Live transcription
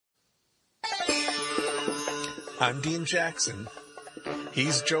I'm Dean Jackson.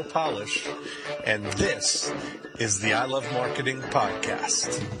 He's Joe Polish. And this is the I Love Marketing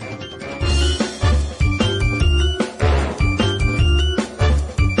podcast.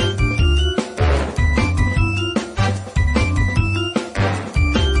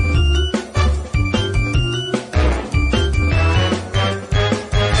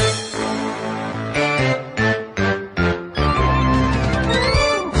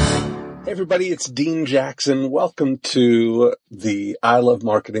 Everybody, it's Dean Jackson. Welcome to the I Love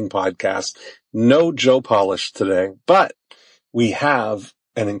Marketing podcast. No Joe Polish today, but we have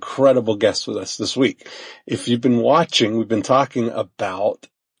an incredible guest with us this week. If you've been watching, we've been talking about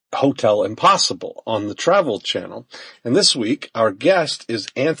Hotel Impossible on the Travel Channel. And this week, our guest is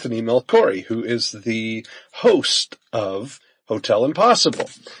Anthony Melchiorrifrom, who is the host of Hotel Impossible.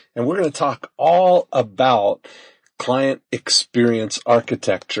 And we're going to talk all about client experience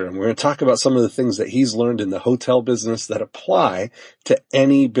architecture. And we're going to talk about some of the things that he's learned in the hotel business that apply to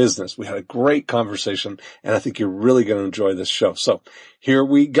any business. We had a great conversation, and I think you're really going to enjoy this show. So here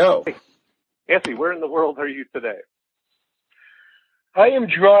we go. Hey, Anthony, where in the world are you today? I am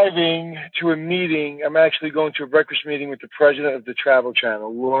driving to a meeting. I'm actually going to a breakfast meeting with the president of the Travel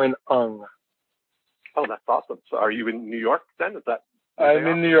Channel, Lauren Ung. Oh, that's awesome. So are you in New York then? Is that? I'm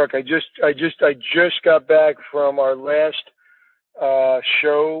in New York. I just got back from our last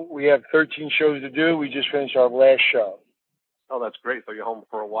show. We have 13 shows to do. We just finished our last show. Oh, that's great. So you're home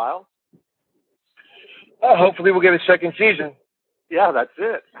for a while? Hopefully we'll get a second season. Yeah, that's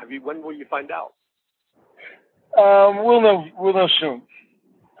it. When will you find out? We'll know soon.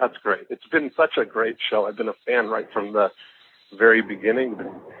 That's great. It's been such a great show. I've been a fan right from the very beginning.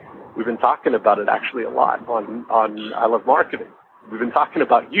 We've been talking about it actually a lot on I Love Marketing. We've been talking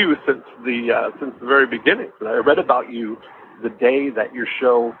about you since the very beginning. And I read about you the day that your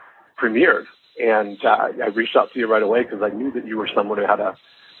show premiered, and I reached out to you right away because I knew that you were someone who had a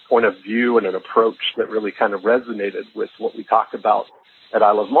point of view and an approach that really kind of resonated with what we talk about at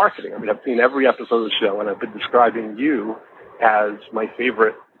I Love Marketing. I mean, I've seen every episode of the show, and I've been describing you as my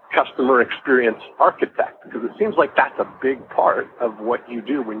favorite customer experience architect because it seems like that's a big part of what you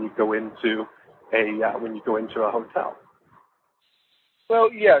do when you go into a hotel.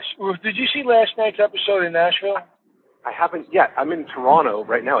 Well, yes. Did you see last night's episode in Nashville? I haven't yet. I'm in Toronto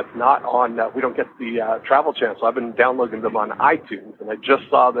right now. It's not on, we don't get the Travel Channel, so I've been downloading them on iTunes, and I just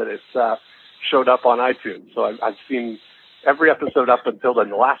saw that it showed up on iTunes. So I've seen every episode up until then.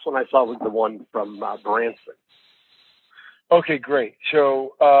 The last one I saw was the one from Branson. Okay, great.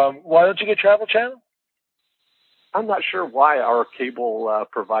 So why don't you get Travel Channel? I'm not sure why our cable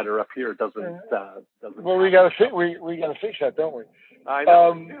provider up here doesn't. Well, we gotta fix that, don't we? I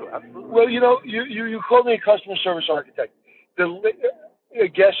know. We do, absolutely. Well, you called me a customer service architect, a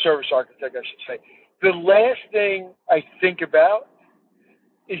guest service architect, I should say. The last thing I think about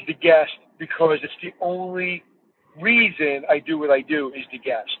is the guest because it's the only reason I do what I do is the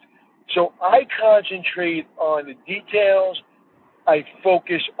guest. So I concentrate on the details. I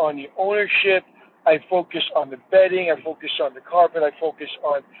focus on the ownership. I focus on the bedding. I focus on the carpet. I focus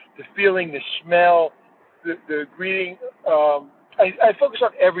on the feeling, the smell, the greeting. I focus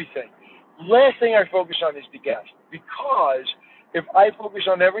on everything. Last thing I focus on is the guest. Because if I focus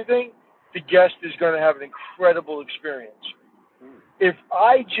on everything, the guest is going to have an incredible experience. If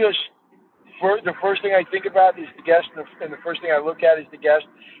I the first thing I think about is the guest, and the first thing I look at is the guest,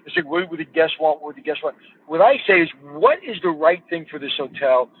 it's like, what would the guest want? What would the guest want? What I say is, what is the right thing for this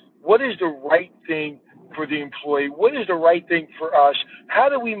hotel? What is the right thing for the employee? What is the right thing for us? How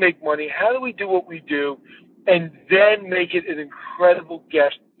do we make money? How do we do what we do? And then make it an incredible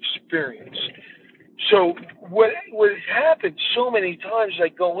guest experience. So what has happened so many times is I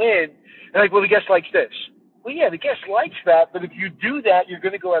go in and well, the guest likes this. Well, yeah, the guest likes that, but if you do that, you're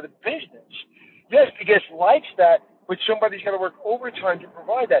going to go out of business. Yes, the guest likes that, but somebody's got to work overtime to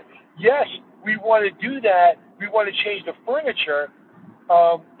provide that. Yes, we want to do that. We want to change the furniture.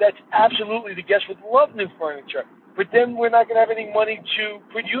 That's absolutely, the guest would love new furniture. But then we're not going to have any money to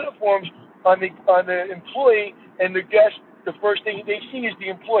put uniforms on the employee, and the guest, the first thing they see is the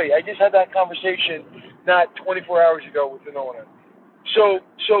employee. I just had that conversation not 24 hours ago with an owner.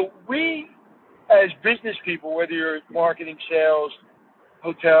 So we, as business people, whether you're marketing, sales,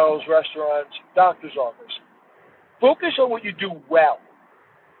 hotels, restaurants, doctor's office, focus on what you do well,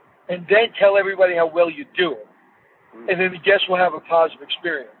 and then tell everybody how well you do it. And then the guests will have a positive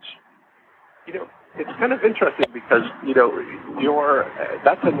experience. It's kind of interesting because,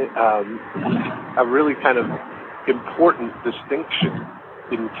 that's a really kind of important distinction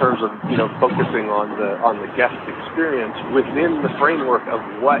in terms of, focusing on the guest experience within the framework of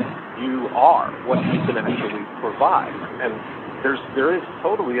what you are, what you can actually provide. And there is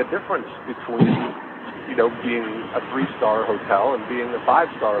totally a difference between, being a 3-star hotel and being a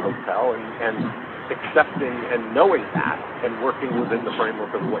 5-star hotel, and accepting and knowing that and working within the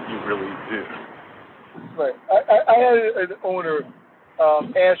framework of what you really do. Right. I had an owner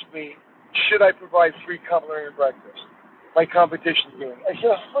ask me, should I provide free complimentary breakfast? My competition's doing it. I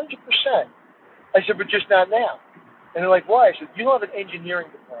said, 100%. I said, but just not now. And they're like, why? I said, you don't have an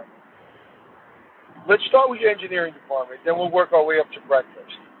engineering department. Let's start with your engineering department, then we'll work our way up to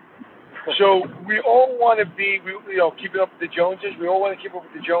breakfast. So we all want to be, keeping up with the Joneses. We all want to keep up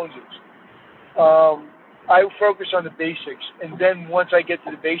with the Joneses. I focus on the basics, and then once I get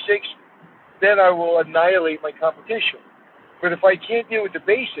to the basics, then I will annihilate my competition. But if I can't deal with the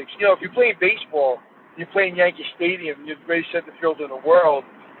basics, if you're playing baseball, you're playing Yankee Stadium, you're the greatest center fielder in the world,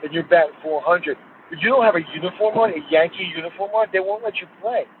 and you're batting 400. If you don't have a uniform on, a Yankee uniform on, they won't let you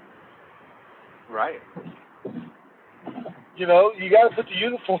play. Right. You got to put the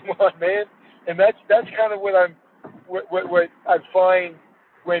uniform on, man. And that's kind of what I find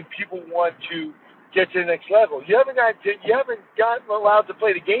when people want to get to the next level. You haven't gotten allowed to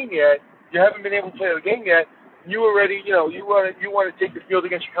play the game yet. You haven't been able to play the game yet. You already, you want to take the field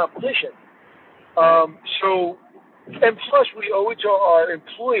against your competition. And plus we owe it to our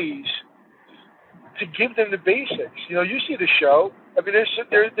employees to give them the basics. You see the show. I mean,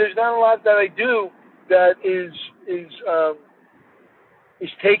 there's not a lot that I do that is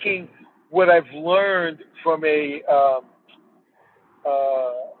taking what I've learned from a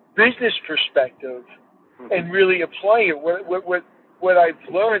business perspective and really applying it. What I've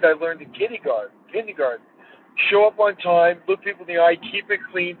learned, I learned in kindergarten. Show up on time, look people in the eye, keep it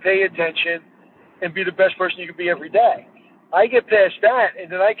clean, pay attention, and be the best person you can be every day. I get past that, and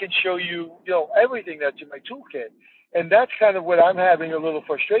then I can show you, everything that's in my toolkit. And that's kind of what I'm having a little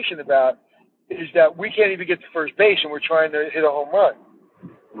frustration about, is that we can't even get to first base, and we're trying to hit a home run.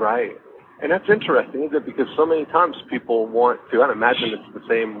 Right. And that's interesting, isn't it? Because so many times people want to, and I imagine it's the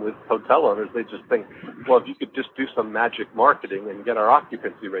same with hotel owners, they just think, well, if you could just do some magic marketing and get our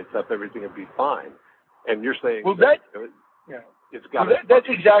occupancy rates up, everything would be fine. And you're saying, well, it's got that's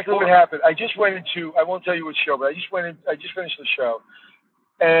exactly what happened. I just went into, I won't tell you what show, but I just finished the show,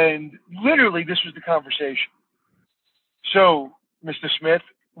 and literally this was the conversation. So, Mr. Smith,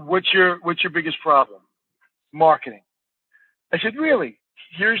 what's your biggest problem? Marketing. I said, really?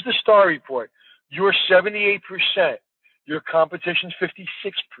 Here's the star report. You're 78%. Your competition's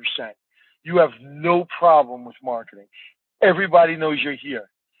 56%. You have no problem with marketing. Everybody knows you're here.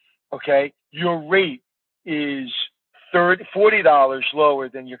 Okay? Your rate is $40 lower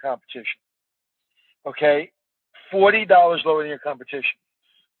than your competition. Okay? $40 lower than your competition.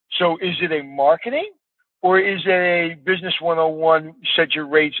 So is it a marketing, or is it a business 101, set your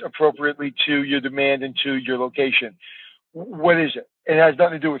rates appropriately to your demand and to your location? What is it? It has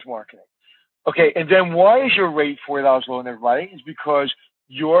nothing to do with marketing. Okay, and then why is your rate $40 lower than everybody? It's because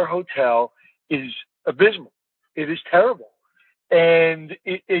your hotel is abysmal. It is terrible. And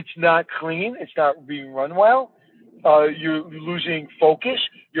it's not clean. It's not being run well. You're losing focus.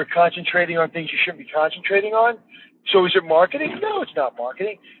 You're concentrating on things you shouldn't be concentrating on. So is it marketing? No, it's not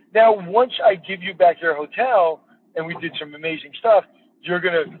marketing. Now, once I give you back your hotel and we did some amazing stuff, you're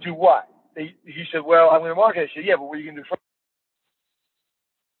going to do what? He said, well, I'm going to market it. I said, yeah, but what are you going to do first?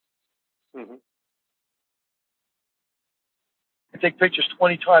 Mm-hmm. I take pictures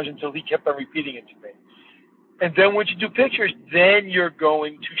 20 times until he kept on repeating it to me. And then once you do pictures, then you're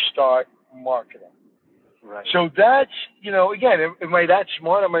going to start marketing. Right. So that's, again, am I that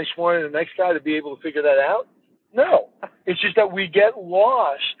smart? Am I smarter than the next guy to be able to figure that out? No. It's just that we get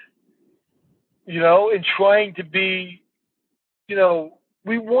lost, in trying to be,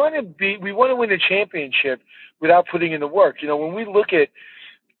 we want to win the championship without putting in the work. When we look at,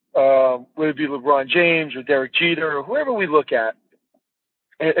 whether it be LeBron James or Derek Jeter or whoever we look at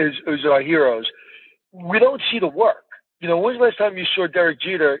as our heroes, we don't see the work. When's the last time you saw Derek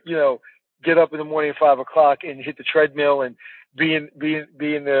Jeter, get up in the morning at 5 o'clock and hit the treadmill and be at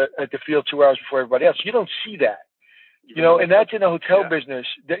the field 2 hours before everybody else? You don't see that. And that's in the hotel business.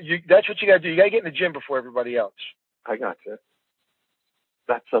 That's what you got to do. You got to get in the gym before everybody else. I got you.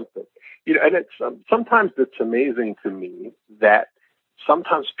 That's something. And it's sometimes it's amazing to me that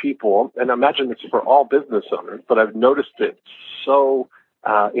sometimes people, and I imagine it's for all business owners, but I've noticed it so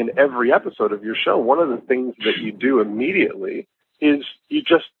in every episode of your show. One of the things that you do immediately is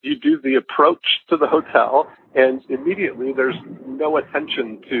you do the approach to the hotel, and immediately there's no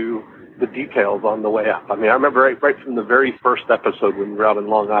attention to the details on the way up. I mean, I remember right from the very first episode when you were out in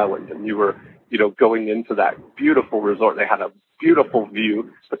Long Island and you were, going into that beautiful resort. They had a beautiful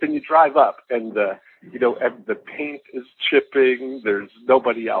view, but then you drive up and, the paint is chipping. There's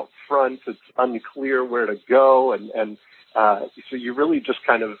nobody out front. It's unclear where to go. And so you're really just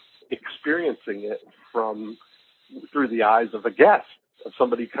kind of experiencing it through the eyes of a guest, of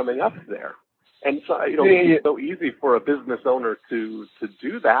somebody coming up there. And so, it's so easy for a business owner to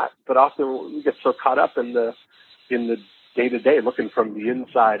do that, but often we get so caught up in the day-to-day, looking from the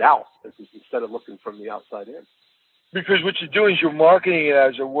inside out instead of looking from the outside in. Because what you're doing is you're marketing it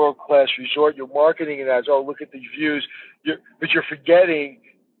as a world-class resort. You're marketing it as, oh, look at these views. But you're forgetting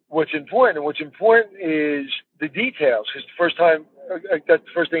what's important. And what's important is the details. Because that's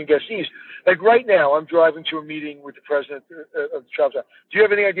the first thing a guest sees. Like right now, I'm driving to a meeting with the president of the travel center. Do you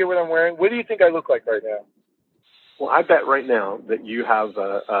have any idea what I'm wearing? What do you think I look like right now? Well, I bet right now that you have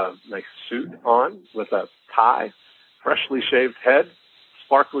a nice suit on with a tie, freshly shaved head,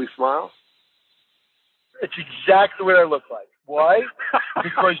 sparkly smile. It's exactly what I look like. Why?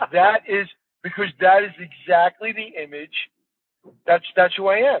 because that is exactly the image. That's who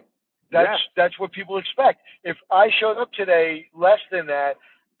I am. That's what people expect. If I showed up today less than that,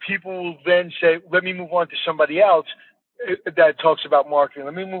 people will then say, let me move on to somebody else that talks about marketing.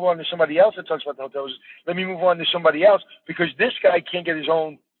 Let me move on to somebody else that talks about the hotels. Let me move on to somebody else because this guy can't get his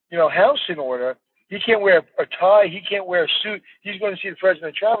own, house in order. He can't wear a tie. He can't wear a suit. He's going to see the president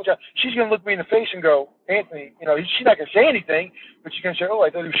of travel. She's going to look me in the face and go, Anthony, she's not going to say anything, but she's going to say, oh, I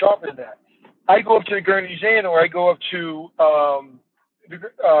thought he was sharper than that. I go up to the Gurney's Inn or I go up to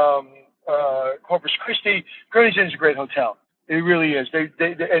Corpus Christi. Gurney's Inn is a great hotel. It really is. They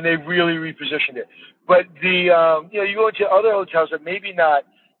really repositioned it. But you go into other hotels that maybe not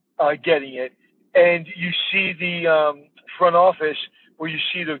getting it, and you see the front office where you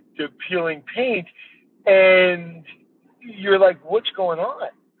see the peeling paint, and you're like, what's going on?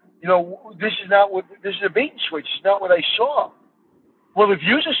 This is a bait and switch. It's not what I saw. Well, the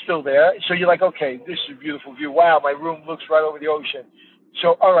views are still there, so you're like, okay, this is a beautiful view. Wow, my room looks right over the ocean.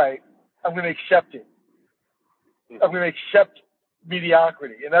 So, all right, I'm going to accept it. I'm going to accept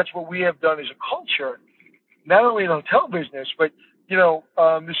mediocrity, and that's what we have done as a culture, not only in the hotel business, but,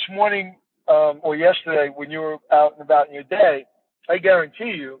 this morning or yesterday when you were out and about in your day, I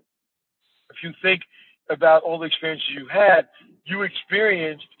guarantee you, if you think about all the experiences you had, you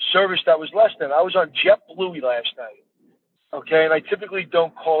experienced service that was less than. I was on JetBlue last night, okay, and I typically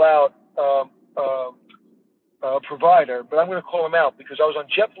don't call out a provider, but I'm going to call him out because I was on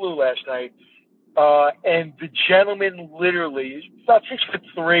JetBlue last night, and the gentleman literally, he's about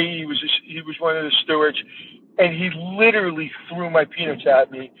 6'3", he was one of the stewards, and he literally threw my peanuts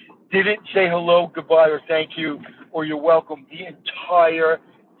at me. Didn't say hello, goodbye, or thank you, or you're welcome the entire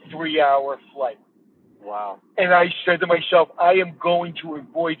 3-hour flight. Wow. And I said to myself, I am going to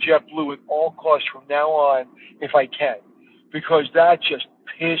avoid JetBlue at all costs from now on if I can, because that just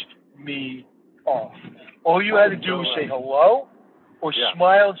pissed me off. All you had to do was say hello or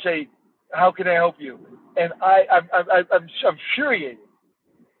smile and say, how can I help you? And I'm infuriated.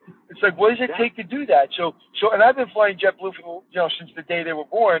 It's like, what does it take to do that? So, and I've been flying JetBlue for, since the day they were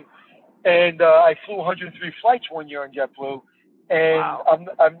born, and I flew 103 flights one year on JetBlue, and wow.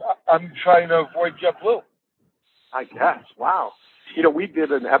 I'm trying to avoid JetBlue. I guess. Wow. We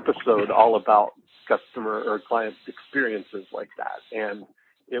did an episode all about customer or client experiences like that, and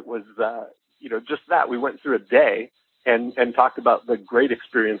it was, just that. We went through a day and talked about the great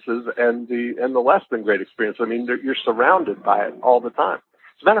experiences and the less than great experiences. I mean, you're surrounded by it all the time.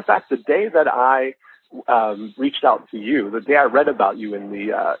 As a matter of fact, the day that I reached out to you, the day I read about you in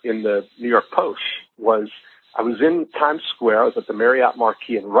the New York Post, I was in Times Square. I was at the Marriott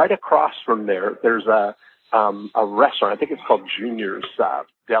Marquis, and right across from there's a restaurant. I think it's called Junior's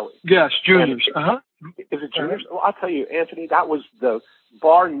Deli. Yes, Junior's. Is it Junior's? Well, I'll tell you, Anthony, that was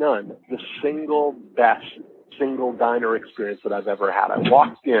bar none, the single best single diner experience that I've ever had. I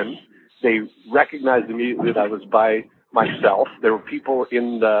walked in. They recognized immediately that I was by myself. There were people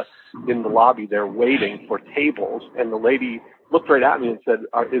in the lobby there waiting for tables, and the lady looked right at me and said,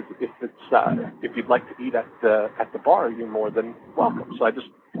 "If you'd like to eat at the bar, you're more than welcome." So I just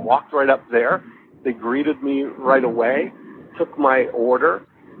walked right up there. They greeted me right away, took my order.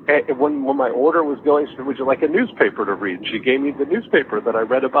 And when my order was going, she said, "Would you like a newspaper to read?" She gave me the newspaper that I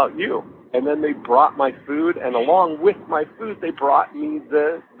read about you, and then they brought my food, and along with my food, they brought me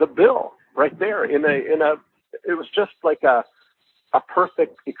the bill right there in a. It was just like a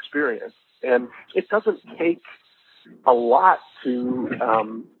perfect experience, and it doesn't take a lot to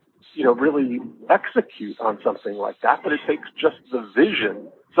really execute on something like that, but it takes just the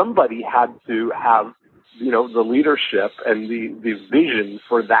vision somebody had to have, the leadership and the vision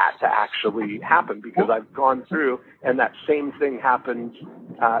for that to actually happen, because I've gone through and that same thing happens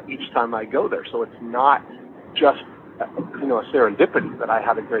each time I go there. So it's not just, a serendipity that I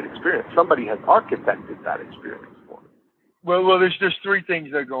had a great experience. Somebody has architected that experience for me. Well, there's three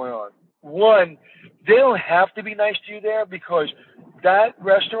things that are going on. One, they don't have to be nice to you there, because that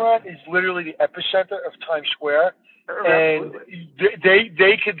restaurant is literally the epicenter of Times Square. And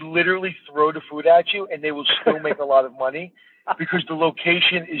they could literally throw the food at you, and they will still make a lot of money, because the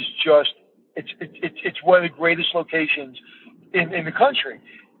location is just it's one of the greatest locations in the country.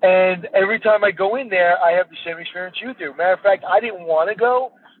 And every time I go in there, I have the same experience you do. Matter of fact, I didn't want to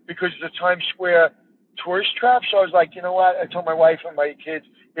go because of the Times Square tourist trap. So I was like, you know what? I told my wife and my kids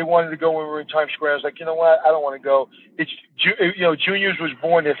they wanted to go when we were in Times Square. I was like, you know what? I don't want to go. It's Junior's was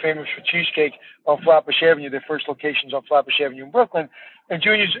born. They're famous for cheesecake on Flatbush Avenue. Their first location's on Flatbush Avenue in Brooklyn. And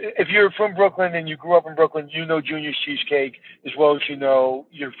Junior's, if you're from Brooklyn and you grew up in Brooklyn, you know Junior's Cheesecake as well as you know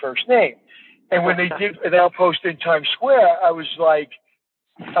your first name. And when they did an outpost in Times Square, I was like,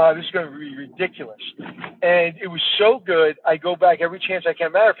 this is going to be ridiculous. And it was so good. I go back every chance I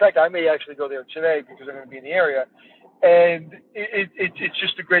can. Matter of fact, I may actually go there today because I'm going to be in the area. And it's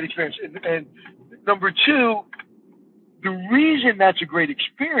just a great experience. And number two, the reason that's a great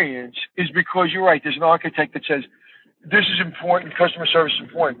experience is because you're right. There's an architect that says, this is important, customer service is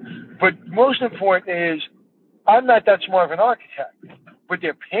important. But most important is, I'm not that smart of an architect. But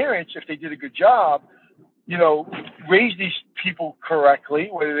their parents, if they did a good job, raise these people correctly,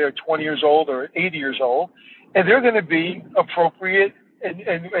 whether they're 20 years old or 80 years old, and they're going to be appropriate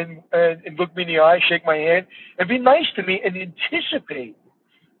and look me in the eye, shake my hand, and be nice to me and anticipate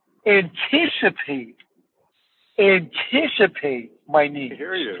my needs.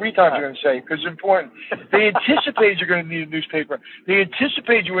 Three times you're going to say, because it's important. They anticipate you're going to need a newspaper. They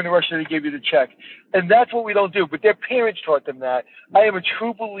anticipate you in the rush that they gave you the check. And that's what we don't do. But their parents taught them that. I am a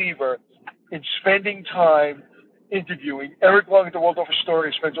true believer in spending time interviewing. Eric Long at the Waldorf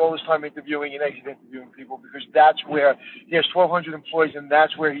Astoria spends all his time interviewing and exit interviewing people, because that's where he has 1,200 employees, and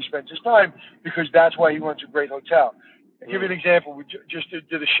that's where he spends his time, because that's why he runs a great hotel. I'll give you an example. We just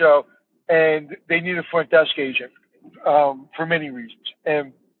did a show, and they need a front desk agent for many reasons.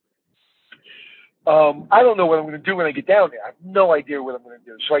 And I don't know what I'm going to do when I get down there. I have no idea what I'm going to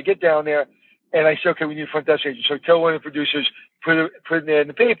do. So I get down there, and I say, okay, we need a front desk agent. So I tell one of the producers, put it in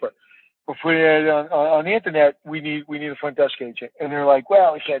the paper. Or put it on the internet, we need a front desk agent. And they're like,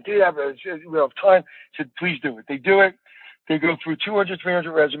 well, we can't do that, but we don't have time. I said, please do it. They do it. They go through 200,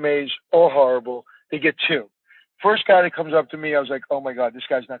 300 resumes, all horrible. They get two. First guy that comes up to me, I was like, oh my God, this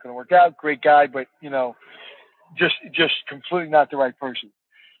guy's not going to work out. Great guy, but just completely not the right person.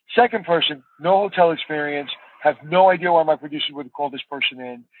 Second person, no hotel experience, have no idea why my producer would have called this person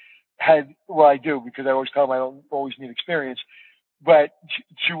in. I do, because I always tell them I don't always need experience. But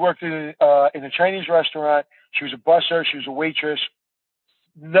she worked in a Chinese restaurant. She was a busser. She was a waitress.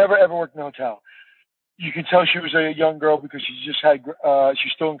 Never, ever worked in a hotel. You can tell she was a young girl because she's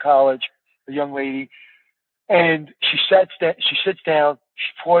still in college, a young lady. And she sits down,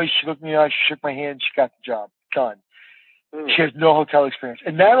 she's poised, she looked me in the eye, she shook my hand, she got the job. Done. She has no hotel experience.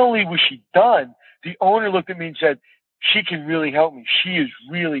 And not only was she done, the owner looked at me and said, she can really help me. She is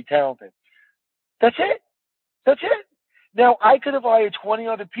really talented. That's it. Now, I could have hired 20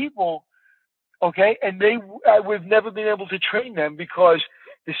 other people, okay, and I would have never been able to train them, because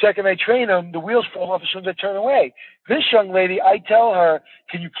the second I train them, the wheels fall off as soon as I turn away. This young lady, I tell her,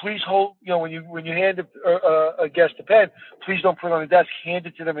 can you please hold, when you hand a guest a pen, please don't put it on the desk, hand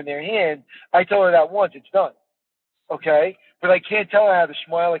it to them in their hand. I tell her that once, it's done, okay? But I can't tell her how to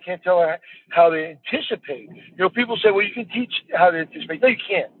smile. I can't tell her how to anticipate. People say, well, you can teach how to anticipate. No, you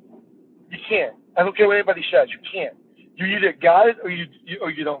can't. You can't. I don't care what anybody says. You can't. You either got it or you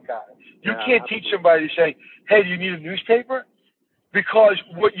don't got it. You can't teach somebody to say, hey, do you need a newspaper? Because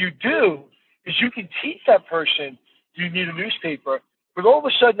what you do is you can teach that person you need a newspaper, but all of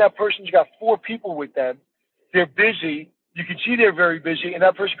a sudden that person's got 4 people with them. They're busy. You can see they're very busy, and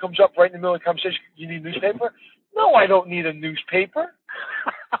that person comes up right in the middle of the conversation, you need a newspaper? No, I don't need a newspaper.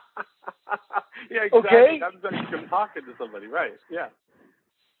 Yeah, exactly. Okay? I'm talking to somebody, right? Yeah.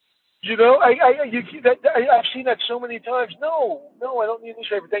 I've seen that so many times. No, I don't need a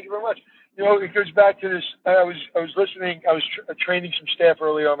newspaper. Thank you very much. It goes back to this. I was listening. I was training some staff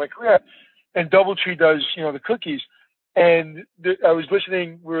earlier on in my career, and DoubleTree does, the cookies. And I was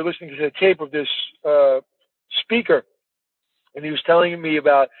listening. We were listening to the tape of this speaker, and he was telling me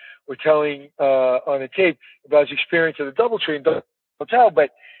on the tape about his experience at the DoubleTree and hotel.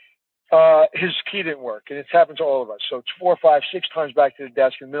 But his key didn't work, and it's happened to all of us. So it's 4, 5, 6 times back to the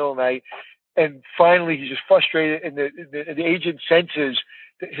desk in the middle of the night, and finally he's just frustrated, and the agent senses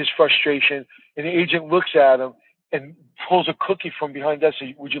his frustration, and the agent looks at him and pulls a cookie from behind us.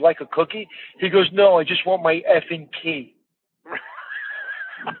 Says, "Would you like a cookie?" He goes, "No, I just want my effing key."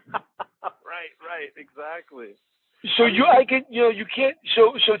 Right, exactly. So you can't.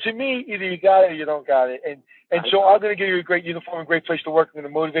 So to me, either you got it or you don't got it. And so I'm going to give you a great uniform, a great place to work. I'm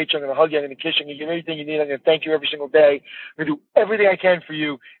going to motivate you. I'm going to hug you. I'm going to kiss you. I'm going to give you everything you need. I'm going to thank you every single day. I'm going to do everything I can for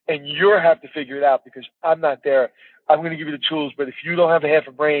you, and you have to figure it out because I'm not there. I'm going to give you the tools, but if you don't have a half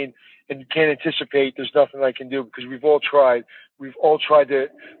a brain and you can't anticipate, there's nothing I can do because we've all tried. We've all tried to.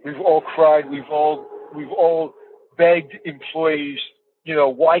 We've all cried. We've all begged employees.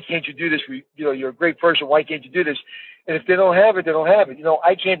 Why can't you do this? You're a great person. Why can't you do this? And if they don't have it, they don't have it.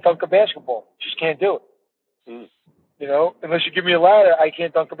 I can't dunk a basketball. Just can't do it. Unless you give me a ladder, I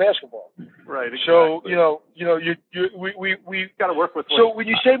can't dunk a basketball. Right. Exactly. So, we got to work with. So when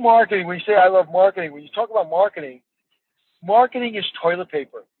you say marketing, when you say I love marketing, when you talk about marketing is toilet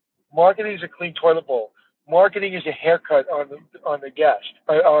paper. Marketing is a clean toilet bowl. Marketing is a haircut on the guest,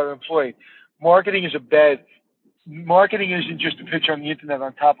 on an employee. Marketing is a bed. Marketing isn't just a picture on the internet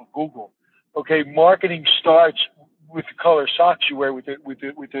on top of Google. Okay, marketing starts with the color socks you wear, with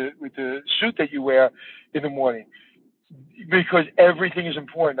the suit that you wear in the morning, because everything is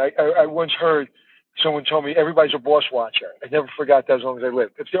important. I once heard someone told me everybody's a boss watcher. I never forgot that as long as I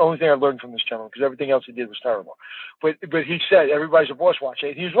lived. It's the only thing I learned from this gentleman because everything else he did was terrible. But he said everybody's a boss watcher,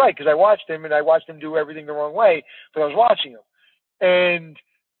 and he was right because I watched him and I watched him do everything the wrong way, but I was watching him, and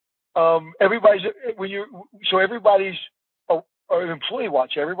everybody's an employee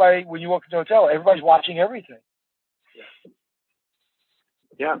watcher. Everybody, when you walk into a hotel, everybody's watching everything.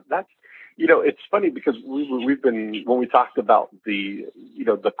 Yeah, that's, it's funny because we've been, when we talked about the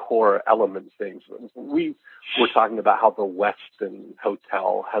core element things, we were talking about how the Westin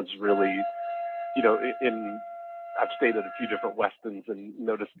Hotel has really, I've stayed at a few different Westins and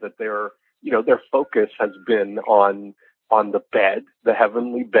noticed that their focus has been on the bed, the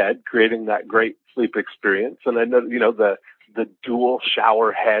heavenly bed, creating that great sleep experience. And I know, the dual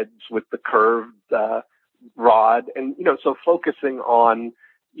shower heads with the curved rod, and so focusing on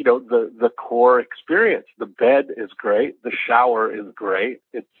the core experience. The bed is great, the shower is great.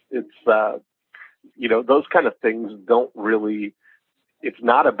 It's those kind of things don't really. It's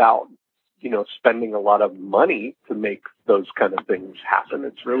not about spending a lot of money to make those kind of things happen.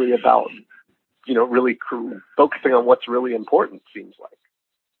 It's really about really focusing on what's really important. Seems like.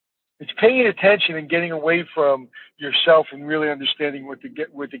 It's paying attention and getting away from yourself and really understanding what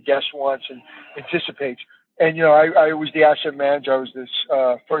the guest wants and anticipates. And, I was the asset manager. I was this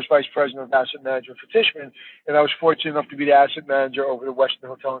first vice president of asset management for Tishman, and I was fortunate enough to be the asset manager over the Westin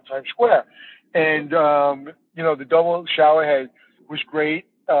Hotel in Times Square. And, the double shower head was great.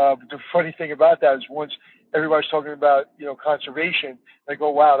 But the funny thing about that is once everybody's talking about, conservation, they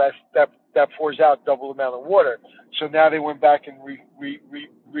go, wow, that pours out double the amount of water. So now they went back and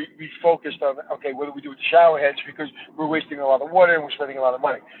refocused on, okay, what do we do with the shower heads? Because we're wasting a lot of water and we're spending a lot of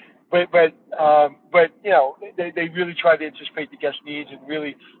money. But they really try to anticipate the guest needs and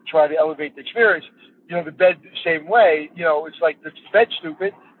really try to elevate the experience. The bed the same way. It's like the bed's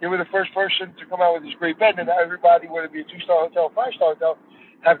stupid. They were the first person to come out with this great bed, and everybody, whether it be a 2-star hotel, 5-star hotel,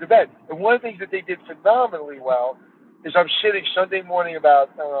 have the bed. And one of the things that they did phenomenally well is I'm sitting Sunday morning about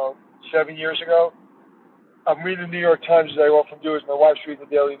 7 years ago. I'm reading the New York Times as I often do, as my wife's reading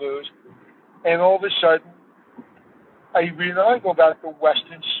the Daily News, and all of a sudden I read an article about the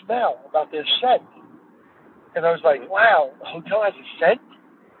Westin smell, about their scent. And I was like, wow, a hotel has a scent?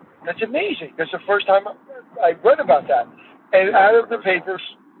 That's amazing. That's the first time I read about that. And out of the paper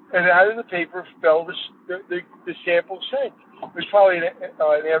fell the sample scent. It was probably an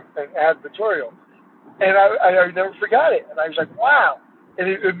advertorial. And I never forgot it. And I was like, wow. And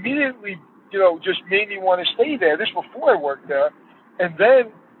it immediately, just made me want to stay there. This was before I worked there. And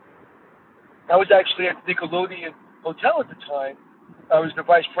then I was actually at the Nickelodeon Hotel at the time. I was the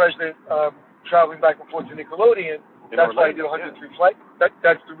vice president, traveling back and forth to Nickelodeon. That's why I did 103 flights.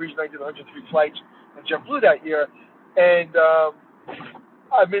 That's the reason I did 103 flights on JetBlue that year. And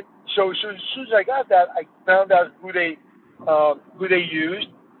so as soon as I got that, I found out who they used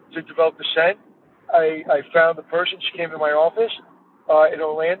to develop the scent. I found the person. She came to my office in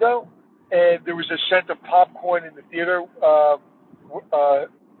Orlando, and there was a scent of popcorn in the theater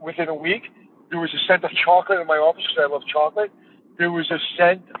within a week. There was a scent of chocolate in my office because I love chocolate. There was a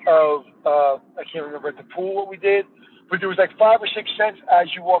scent of, I can't remember at the pool what we did, but there was like 5 or 6 scents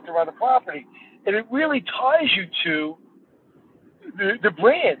as you walked around the property. And it really ties you to the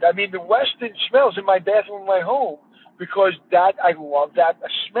brand. I mean, the Weston smells in my bathroom in my home because I love that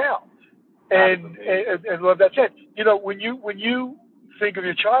smell. And love that scent. You know, when you think of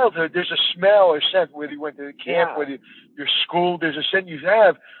your childhood, there's a smell or scent, whether you went to the camp, whether your school, there's a scent you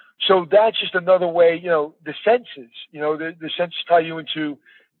have. So that's just another way, you know, the senses, you know, the senses tie you into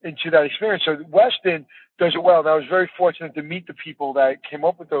that experience. So Weston does it well. And I was very fortunate to meet the people that came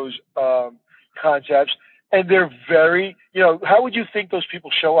up with those concepts. And they're very, you know, how would you think those people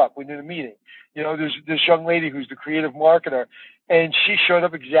show up when you're in a meeting? You know, there's this young lady who's the creative marketer, and she showed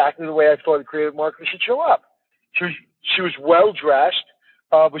up exactly the way I thought a creative marketer should show up. She was well dressed,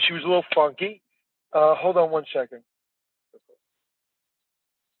 but she was a little funky. Hold on one second.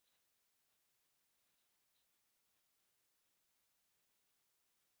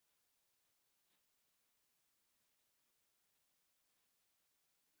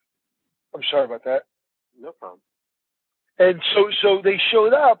 I'm sorry about that. No problem. And so they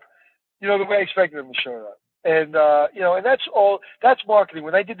showed up, you know, the way I expected them to show up. And you know, and that's marketing.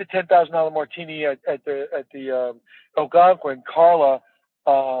 When I did the $10,000 martini at the Algonquin, Carla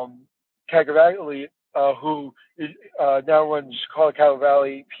Cagavalli, who now runs Carla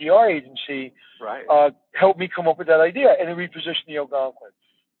Cagavalli PR agency, right, helped me come up with that idea, and it repositioned the Algonquin.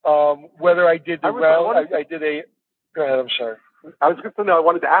 Whether I did the round, I did a. Go ahead. I'm sorry. I was going to know. I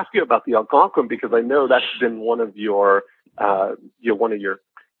wanted to ask you about the Algonquin because I know that's been one of your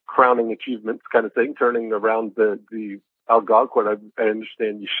crowning achievements, kind of thing, turning around the Algonquin. I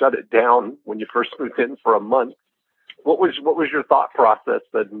understand you shut it down when you first moved in for a month. What was your thought process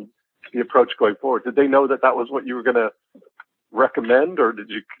and the approach going forward? Did they know that was what you were going to recommend, or did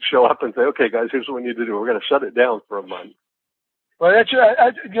you show up and say, "Okay, guys, here's what we need to do. We're going to shut it down for a month"? Well, that's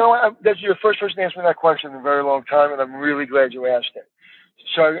that's your first person to ask me that question in a very long time, and I'm really glad you asked it.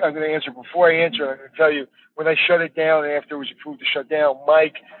 So I'm going to answer. Before I answer, I'm going to tell you, when I shut it down and after it was approved to shut down,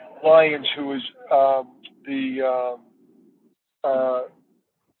 Mike Lyons, who was the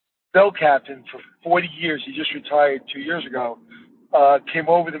bell captain for 40 years, he just retired 2 years ago, came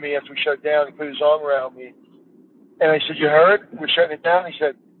over to me after we shut it down. He put his arm around me, and I said, "You heard? We're shutting it down." He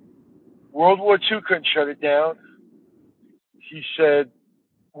said, "World War II couldn't shut it down." He said,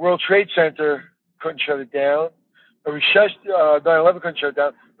 "World Trade Center couldn't shut it down. 9/11 couldn't shut it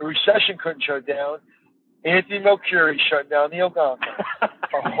down. A recession couldn't shut it down. Anthony Melchiorrifrom shut down the Algonquin."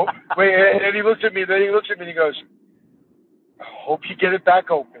 And he looks at me. Then he looks at me and he goes, "I hope you get it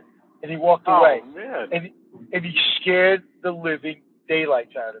back open." And he walked away. Man. And he scared the living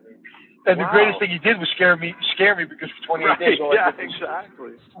daylights out of me. And the greatest thing he did was scare me because for 28 days all I did was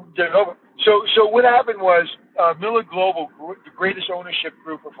exactly. get it over. So what happened was Miller Global, the greatest ownership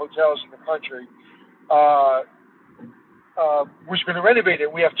group of hotels in the country, was going to renovate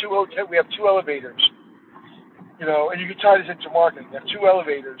it. We have two elevators, you know, and you can tie this into marketing. We have two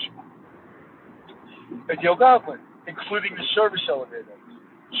elevators at the Algonquin, including the service elevator.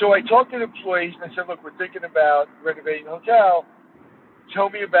 So I talked to the employees and I said, "Look, we're thinking about renovating the hotel. Tell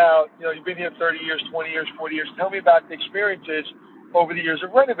me about, you know, you've been here 30 years, 20 years, 40 years. Tell me about the experiences over the years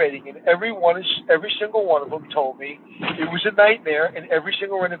of renovating." And every single one of them told me it was a nightmare, and every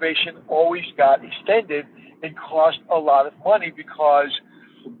single renovation always got extended and cost a lot of money because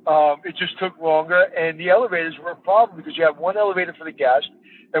it just took longer, and the elevators were a problem because you have one elevator for the guest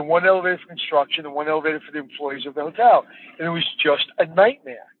and one elevator for construction and one elevator for the employees of the hotel, and it was just a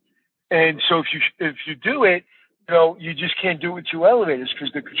nightmare. And so if you do it, you know, you just can't do it with two elevators because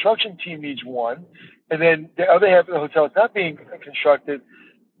the construction team needs one, and then the other half of the hotel that's not being constructed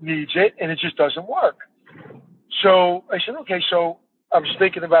needs it, and it just doesn't work. So I said, okay. So I was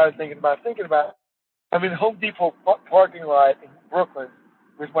thinking about it. I'm in Home Depot parking lot in Brooklyn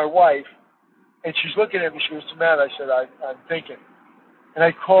with my wife, and she's looking at me. She goes, "What's the matter?" I said, I'm thinking. And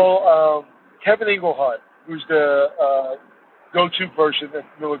I call Kevin Engelhardt, who's the go-to person at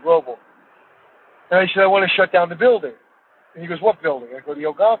Miller Global. And I said, "I want to shut down the building." And he goes, "What building?" I go, "The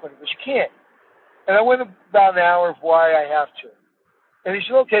Algonquin." He goes, "You can't." And I went about an hour of why I have to. And he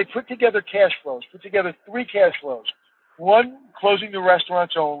said, "Okay, put together cash flows. Put together 3 cash flows. One closing the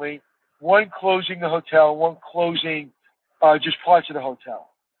restaurants only, one closing the hotel, one closing just parts of the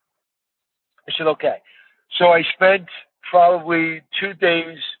hotel." I said, "Okay." So I spent probably 2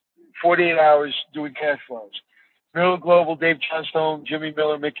 days, 48 hours doing cash flows. Miller Global, Dave Johnstone, Jimmy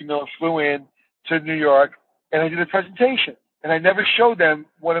Miller, Mickey Miller flew in to New York, and I did a presentation. And I never showed them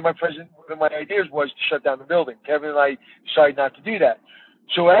one of my ideas was to shut down the building. Kevin and I decided not to do that.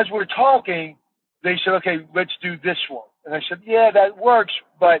 So as we're talking, they said, "Okay, let's do this one." And I said, "Yeah, that works,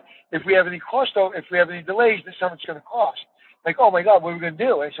 but if we have any delays, this is how much it's going to cost." Like, "Oh my God, what are we going to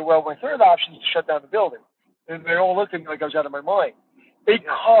do?" And I said, "Well, my third option is to shut down the building." And they all looked at me like I was out of my mind. It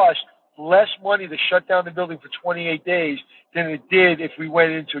cost less money to shut down the building for 28 days than it did if we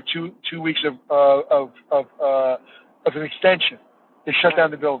went into two weeks of an extension to shut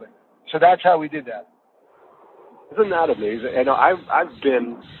down the building. So that's how we did that. Isn't that amazing? And I've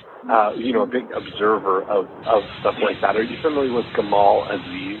been, a big observer of stuff like that. Are you familiar with Gamal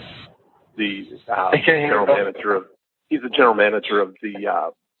Aziz, the general manager of? He's the general manager of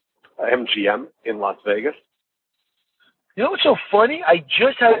the MGM in Las Vegas. You know what's so funny? I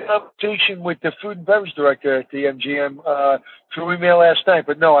just had an conversation with the food and beverage director at the MGM through email last night,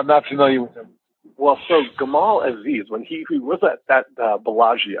 but no, I'm not familiar with him. Well, so Gamal Aziz, when he was at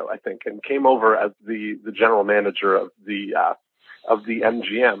Bellagio, I think, and came over as the general manager of the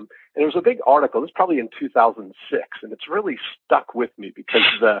MGM, and there was a big article. This was probably in 2006, and it's really stuck with me because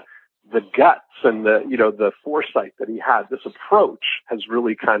the guts and the foresight that he had. This approach has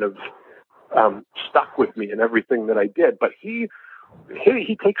really kind of stuck with me in everything that I did. But he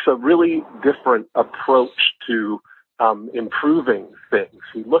takes a really different approach to improving things.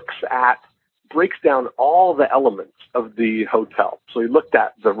 He breaks down all the elements of the hotel. So he looked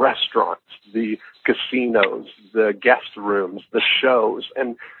at the restaurants, the casinos, the guest rooms, the shows,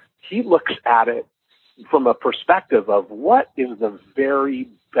 and he looks at it from a perspective of what is the very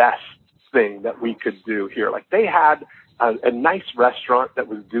best thing that we could do here. Like they had a nice restaurant that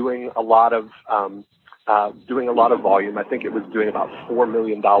was doing a lot of volume. I think it was doing about $4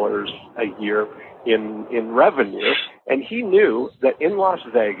 million a year in revenue. And he knew that in Las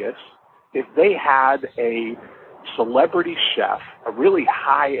Vegas, if they had a celebrity chef, a really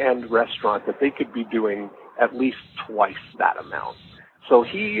high-end restaurant, that they could be doing at least twice that amount. So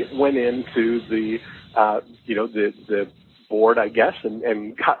he went into the board, I guess,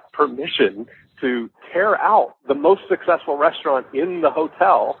 and got permission to tear out the most successful restaurant in the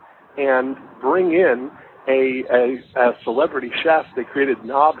hotel and bring in a celebrity chef. They created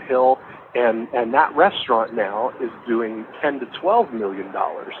Nob Hill, and that restaurant now is doing $10 to $12 million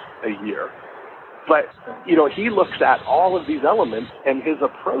a year. But, he looks at all of these elements, and his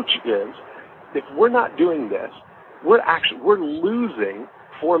approach is, if we're not doing this, we're losing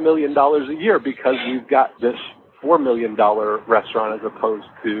 $4 million a year because we've got this $4 million restaurant as opposed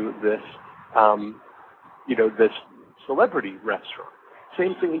to this, this celebrity restaurant.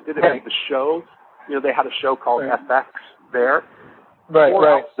 Same thing he did at the shows. They had a show called FX there. Tore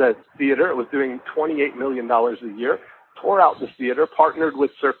out the theater. It was doing $28 million a year. Tore out the theater, partnered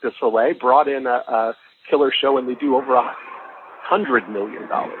with Cirque du Soleil, brought in a killer show, and they do over $100 million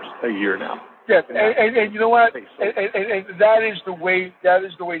a year now. Yeah, and you know what? And that is the way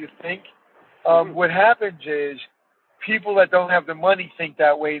to think. What happens is people that don't have the money think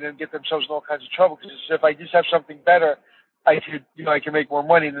that way and then get themselves in all kinds of trouble. Because if I just have something better, I can make more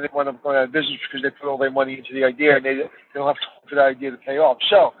money, and then they wind up going out of business because they put all their money into the idea and they don't have time for that idea to pay off.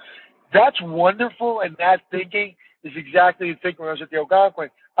 So that's wonderful, and that thinking is exactly the thinking when I was at the Algonquin.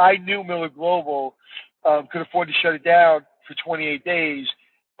 I knew Miller Global could afford to shut it down for 28 days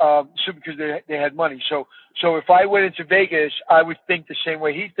because they had money. So if I went into Vegas, I would think the same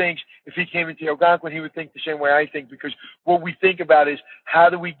way he thinks. If he came into the Algonquin, he would think the same way I think, because what we think about is how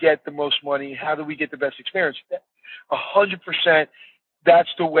do we get the most money? How do we get the best experience? 100%, that's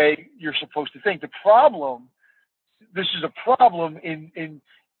the way you're supposed to think. This is a problem in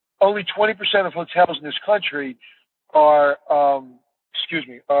only 20% of hotels in this country are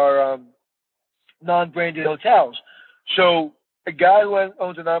non-branded hotels. So a guy who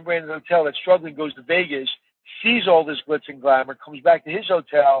owns a non-branded hotel that's struggling goes to Vegas, sees all this glitz and glamour, comes back to his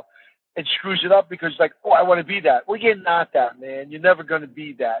hotel and screws it up because I want to be that. Well, you're not that, man. You're never going to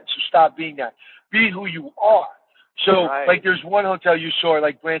be that. So stop being that. Be who you are. So, like, there's one hotel you saw,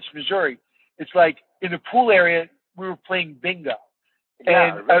 like Branson, Missouri. It's like in the pool area, we were playing bingo.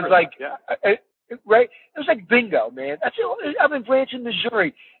 Yeah, and I was like, right? It was like bingo, man. I'm in Branson,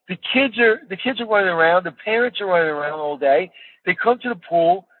 Missouri. The kids are running around. The parents are running around all day. They come to the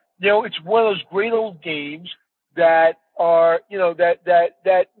pool. It's one of those great old games that are,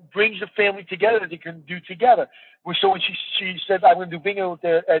 that brings the family together that they can do together. So when she said, I'm going to do bingo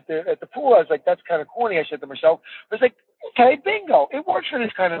at the pool, I was like, that's kind of corny, I said to myself. I was like, okay, bingo. It works for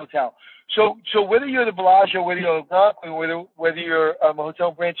this kind of hotel. So whether you're the Bellagio, whether you're Algonquin, whether you're a hotel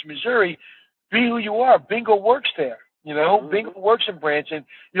in Branson, Missouri, be who you are. Bingo works there. Bingo works in Branson.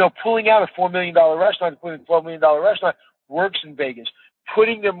 Pulling out a $4 million restaurant and putting a $12 million restaurant works in Vegas.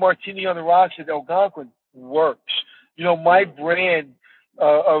 Putting the martini on the rocks at Algonquin works. My brand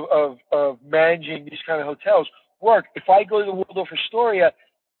of managing these kind of hotels work. If I go to the Waldorf Astoria,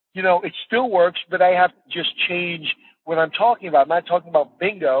 it still works, but I have to just change what I'm talking about. I'm not talking about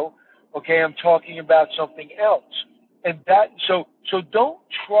bingo. Okay, I'm talking about something else. And so don't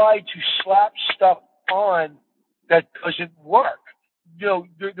try to slap stuff on that doesn't work.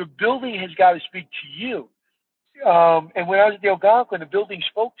 The building has got to speak to you. And when I was at the Algonquin, the building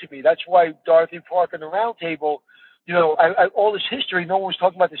spoke to me. That's why Dorothy Park and the Round Table, all this history, no one was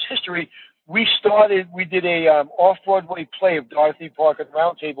talking about this history. We did a off-Broadway play of Dorothy Park and the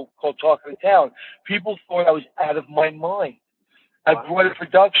Round Table called Talk of the Town. People thought I was out of my mind. I brought a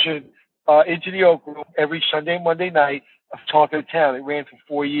production into the Oak Room every Sunday and Monday night of Talk of the Town. It ran for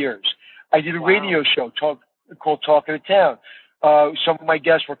 4 years. I did a radio show called Talk of the Town. Some of my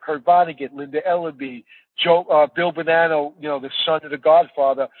guests were Kurt Vonnegut, Linda Ellaby, Bill Bonanno, the son of the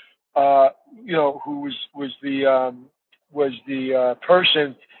Godfather, who was the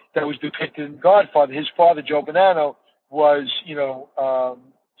person that was depicted in Godfather. His father, Joe Bonanno, was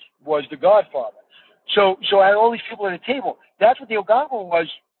the Godfather. So I had all these people at the table. That's what the Algonquin was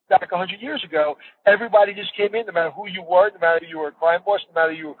back 100 years ago. Everybody just came in, no matter who you were, no matter if you were a crime boss, no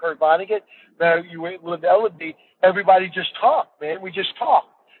matter if you were Kurt Vonnegut, no matter if you were Linda Ellaby. Everybody just talked, man. We just talked.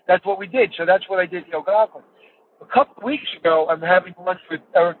 That's what we did. So that's what I did at the Algonquin. A couple of weeks ago, I'm having lunch with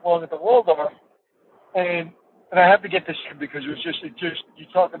Eric Long at the Waldorf, and I have to get this in because it just you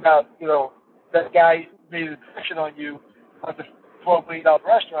talk about, that guy made an impression on you at the $12 million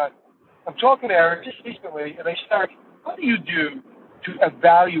restaurant. I'm talking to Eric just recently, and I start, what do you do to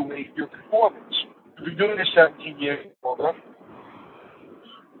evaluate your performance? You've been doing this 17 years, Waldorf.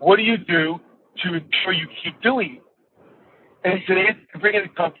 What do you do to ensure you keep doing it? And he said, they bring in a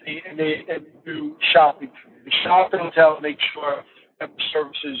company and they do shopping. They shop at the hotel and make sure that the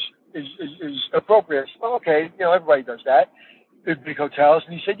service is appropriate. Well, okay, everybody does that in big hotels.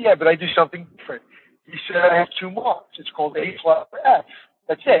 And he said, yeah, but I do something different. He said, I have 2 marks. It's called A plus or F.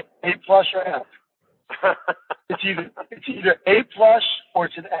 That's it, A plus or F. It's either A plus or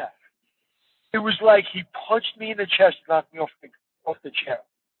it's an F. It was like he punched me in the chest and knocked me off the chair.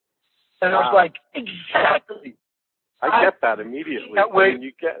 And I was like, exactly. I get that immediately. That way,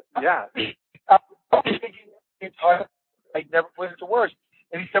 yeah. I was thinking the entire, I never put it into words.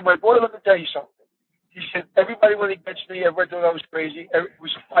 And he said, my boy, let me tell you something. He said, everybody when he gets me, everybody thought I was crazy. It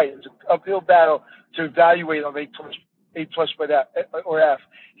was a fight. It was an uphill battle to evaluate on A plus by that or F.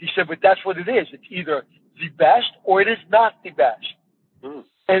 He said, but that's what it is. It's either the best or it is not the best. Mm.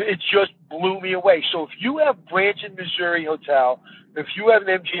 And it just blew me away. So if you have Branson, Missouri Hotel, if you have an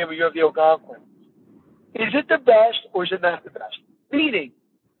MGM or you have the Algonquin, is it the best or is it not the best? Meaning,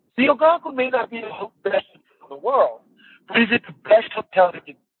 the Algonquin may not be the best in the world, but is it the best hotel it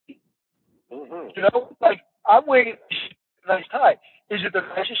can be? Mm-hmm. Like, I'm wearing a nice tie. Is it the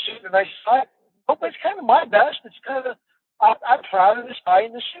nicest suit and the nicest tie? No, but it's kind of my best. It's kind of, I'm proud of this tie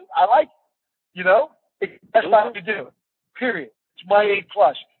and this suit. I like it. It's the best I can do. Period. It's my A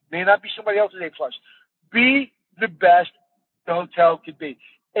plus. May not be somebody else's A plus. Be the best the hotel could be.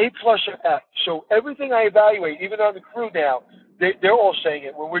 A plus or F. So everything I evaluate, even on the crew now, they're all saying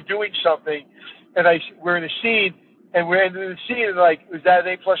it. When we're doing something and we're in a scene and we're in the scene and like, was that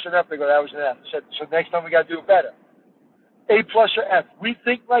an A plus or an F? They go, that was an F. I said, so next time we got to do it better. A plus or F. We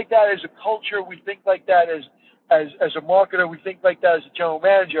think like that as a culture. We think like that as a marketer. We think like that as a general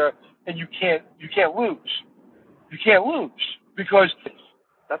manager. And you can't lose. You can't lose because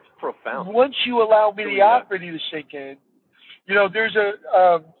that's profound. Once you allow mediocrity to sink in, there's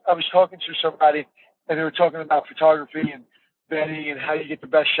I was talking to somebody and they were talking about photography and betting and how you get the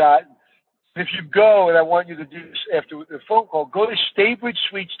best shot. And if you go, and I want you to do this after the phone call, go to Staybridge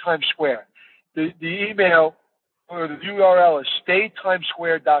Suites Times Square. The email or the URL is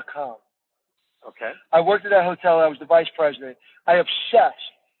staytimesquare.com. Okay. I worked at that hotel. I was the vice president. I obsessed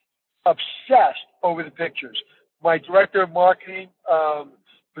over the pictures. My director of marketing,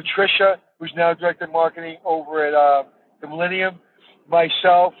 Patricia, who's now director of marketing over at the Millennium,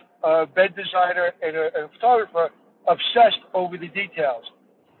 myself, bed designer, and a photographer, obsessed over the details.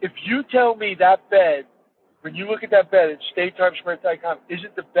 If you tell me that bed, when you look at that bed at staytimesquare.com,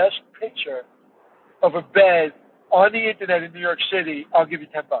 isn't the best picture of a bed on the internet in New York City, I'll give you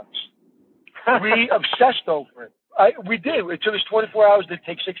 $10. We obsessed over it. We did. It took us 24 hours to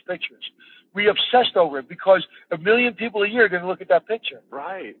take 6 pictures. We obsessed over it because 1 million people a year are going to look at that picture.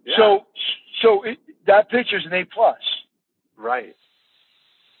 Right. Yeah. So that picture is an A plus. Right.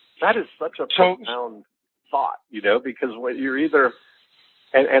 That is such a profound thought, because what you're either,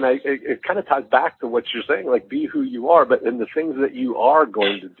 it kind of ties back to what you're saying, like be who you are, but in the things that you are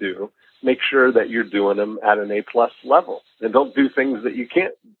going to do, make sure that you're doing them at an A plus level, and don't do things that you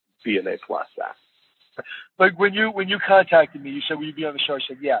can't be an A plus at. Like when you contacted me, you said, will you be on the show? I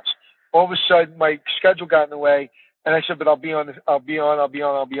said, yes. All of a sudden, my schedule got in the way. And I said, but I'll be on.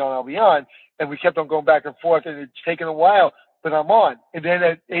 And we kept on going back and forth, and it's taken a while, but I'm on. And then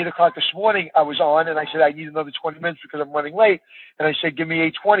at 8 o'clock this morning, I was on, and I said, I need another 20 minutes because I'm running late. And I said, give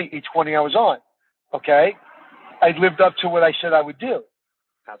me 8:20. 8:20, I was on. Okay? I lived up to what I said I would do.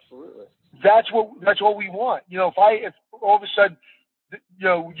 Absolutely. That's what we want. If all of a sudden,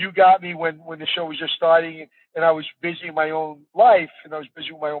 you got me when the show was just starting and I was busy in my own life and I was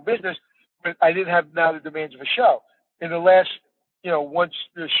busy with my own business, but I didn't have now the demands of a show. In the last, once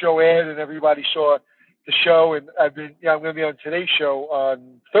the show aired and everybody saw the show, and I'm going to be on today's show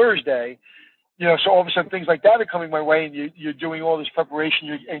on Thursday, so all of a sudden things like that are coming my way, and you're doing all this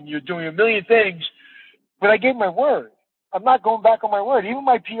preparation, and you're doing a million things, but I gave my word. I'm not going back on my word. Even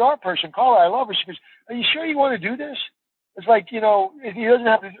my PR person, Carla, I love her. She goes, are you sure you want to do this? It's like, he doesn't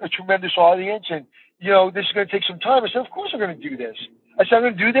have a tremendous audience, and, this is going to take some time. I said, of course I'm going to do this. I said, I'm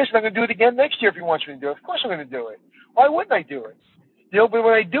going to do this, and I'm going to do it again next year if he wants me to do it. Of course I'm going to do it. Why wouldn't I do it? But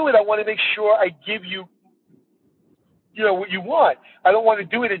when I do it, I want to make sure I give you, what you want. I don't want to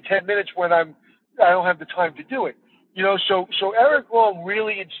do it in 10 minutes when I don't have the time to do it. So Eric Long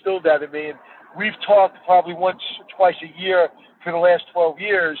really instilled that in me, and we've talked probably once or twice a year for the last 12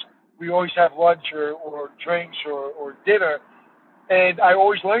 years. We always have lunch or drinks or dinner, and I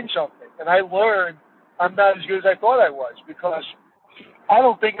always learn something. And I learned I'm not as good as I thought I was, because I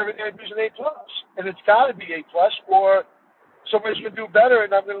don't think everything I do is an A+. And it's got to be A+, or somebody's going to do better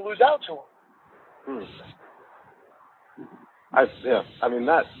and I'm going to lose out to them.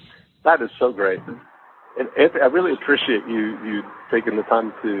 That is so great. And Anthony, I really appreciate you taking the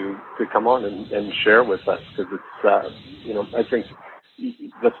time to come on and share with us, because it's, I think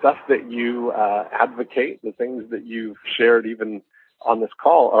the stuff that you advocate, the things that you've shared even on this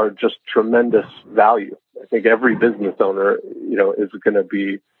call are just tremendous value. I think every business owner, is going to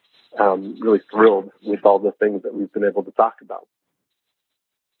be really thrilled with all the things that we've been able to talk about.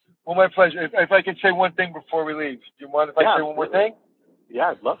 Well, my pleasure. If I could say one thing before we leave, do you mind if I say one more thing?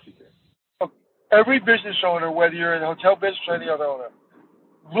 Yeah, I'd love to hear. Every business owner, whether you're in the hotel business or any other owner,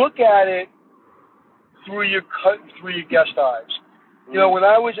 look at it through your guest eyes. When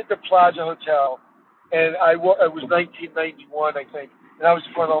I was at the Plaza Hotel, and it was 1991, I think, and I was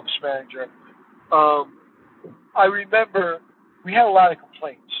the front office manager, I remember we had a lot of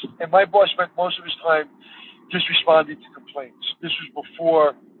complaints, and my boss spent most of his time just responding to complaints. This was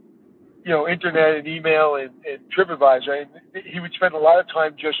before, internet and email and TripAdvisor, and he would spend a lot of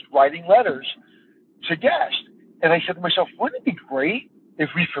time just writing letters to guests. And I said to myself, wouldn't it be great if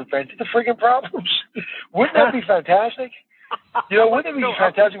we prevented the friggin' problems? Wouldn't that be fantastic? Wouldn't it be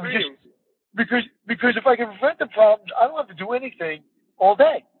fantastic? Because if I can prevent the problems, I don't have to do anything all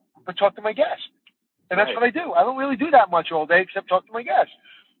day but talk to my guests. And that's what I do. I don't really do that much all day except talk to my guests.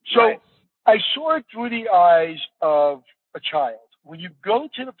 So I saw it through the eyes of a child. When you go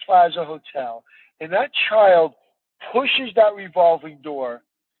to the Plaza Hotel and that child pushes that revolving door,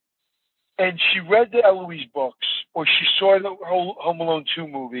 and she read the Eloise books, or she saw the Home Alone 2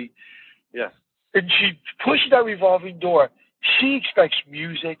 movie, and she pushes that revolving door, she expects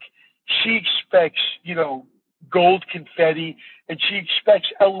music, she expects, gold confetti, and she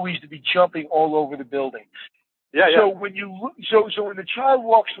expects Eloise to be jumping all over the building. So when when the child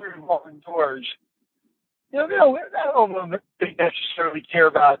walks through revolving doors, I don't know if they necessarily care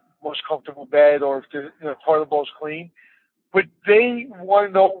about most comfortable bed or if the toilet bowl's clean, but they want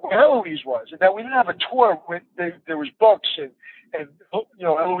to know where Eloise was. And that we didn't have a tour when there was books and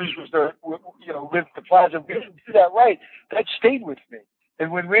Eloise was there, lived at the Plaza. We didn't do that right. That stayed with me.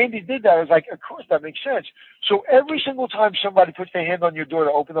 And when Randy did that, I was like, of course, that makes sense. So every single time somebody puts their hand on your door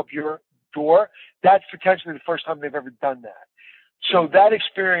to open up your door, that's potentially the first time they've ever done that. So that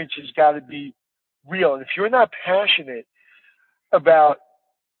experience has got to be real. And if you're not passionate about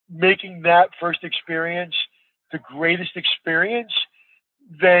making that first experience the greatest experience,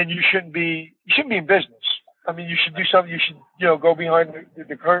 then you shouldn't be in business. I mean, you should do something. You should, go behind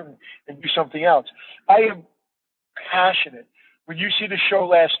the curtain and do something else. I am passionate. When you see the show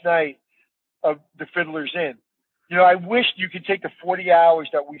last night of The Fiddler's Inn, I wish you could take the 40 hours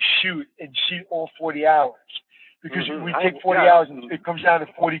that we shoot and see all 40 hours, because we take 40 hours and it comes down to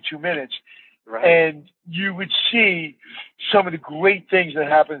 42 minutes. Right. And you would see some of the great things that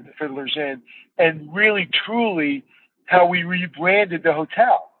happened at The Fiddler's Inn, and really, truly, how we rebranded the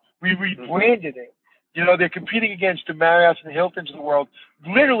hotel. We rebranded it. They're competing against the Marriotts and the Hiltons of the world,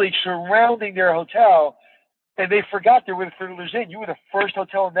 literally surrounding their hotel, and they forgot they were the Fiddler's Inn. You were the first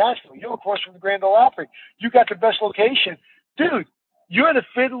hotel in Nashville. You're across from the Grand Ole Opry. You got the best location. Dude, you're the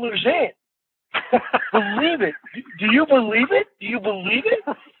Fiddler's Inn. Believe it. Do you believe it? Do you believe it?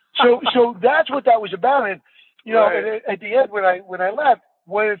 So that's what that was about. And You know, Right. and at the end, when I left,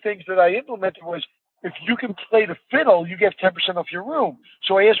 one of the things that I implemented was if you can play the fiddle, you get 10% off your room.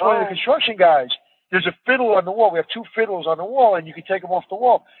 So I asked one of the construction guys, there's a fiddle on the wall. We have 2 fiddles on the wall, and you can take them off the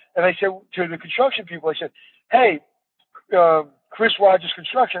wall. And I said to the construction people, I said, hey, Chris Rogers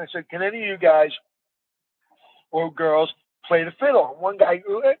Construction, I said, can any of you guys or girls play the fiddle? One guy,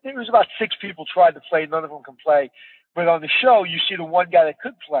 there was about 6 people tried to play. None of them can play. But on the show, you see the one guy that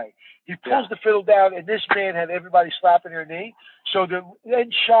could play. He pulls the fiddle down, and this man had everybody slapping their knee. So the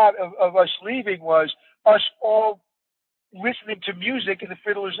end shot of us leaving was us all listening to music and the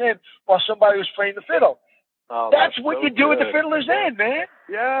fiddler's in while somebody was playing the fiddle. Oh, that's what so you do good. with the fiddler's in, man.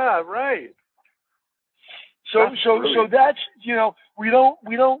 Yeah, right. So that's, you know, we don't,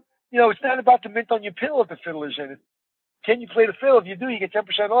 you know, it's not about the mint on your pillow if the fiddler's in it. Can you play the fiddle? If you do, you get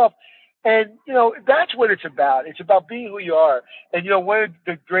 10% off. And, you know, that's what it's about. It's about being who you are. And, you know, one of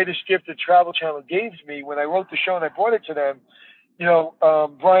the greatest gifts that Travel Channel gave me when I wrote the show and I brought it to them, you know,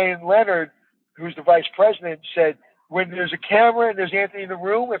 Brian Leonard, who's the vice president, said, when there's a camera and there's Anthony in the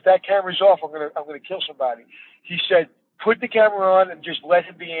room, if that camera's off, I'm gonna kill somebody. He said, put the camera on and just let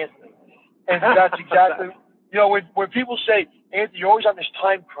him be Anthony. And that's exactly, you know, when people say, Anthony, you're always on this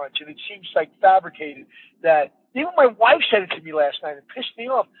time crunch, and it seems like fabricated, that even my wife said it to me last night. It pissed me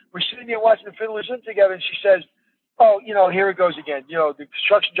off. We're sitting there watching the Fiddler's In together, and she says, oh, you know, here it goes again. You know, the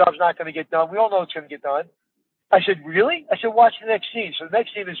construction job's not going to get done. We all know it's going to get done. I said, really? I said, watch the next scene. So the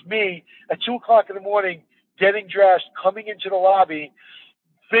next scene is me at 2 o'clock in the morning, getting dressed, coming into the lobby,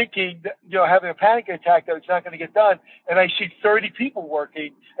 thinking, that, you know, having a panic attack that it's not going to get done. And I see 30 people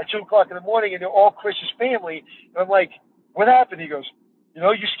working at 2 o'clock in the morning, and they're all Chris's family. And I'm like, what happened? He goes, you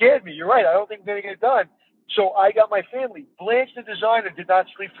know, you scared me. You're right. I don't think they're going to get it done. So I got my family. Blanche, the designer, did not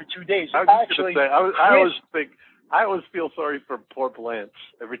sleep for 2 days. I always feel sorry for poor Blanche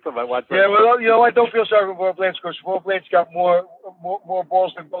every time I watch that. Yeah, well, you know, I don't feel sorry for poor Blanche because poor Blanche got more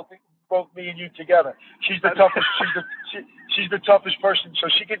balls than both me and you together. She's the toughest. She's the toughest person, so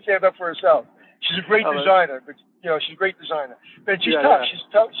she can stand up for herself. She's a great designer, but you know, she's a great designer. But she's tough. Yeah. She's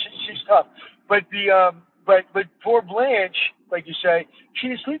tough. She's tough. But but poor Blanche, like you say, she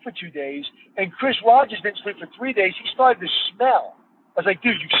didn't sleep for 2 days, and Chris Rogers didn't sleep for 3 days. He started to smell. I was like,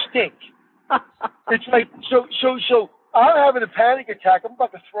 dude, you stink. It's like so I'm having a panic attack. I'm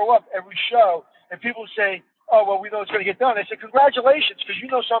about to throw up every show, and people say, oh, well, we know it's going to get done. I said, congratulations, because you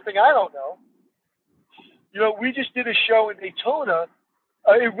know something I don't know. You know, we just did a show in Daytona.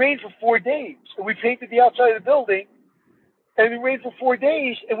 It rained for 4 days, and we painted the outside of the building, and it rained for 4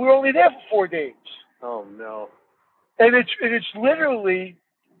 days, and we were only there for 4 days. Oh, no. And it's literally,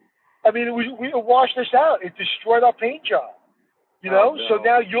 I mean, it washed us out. It destroyed our paint job. You know, so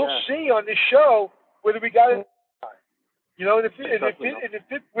now you'll see on this show whether we got it. You know, and if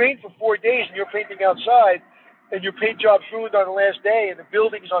it rained for 4 days and you're painting outside and your paint job's ruined on the last day and the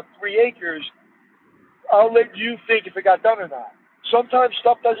building's on 3 acres, I'll let you think if it got done or not. Sometimes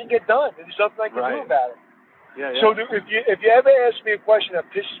stuff doesn't get done, and there's nothing I can do about it. Yeah. So if you ever ask me a question that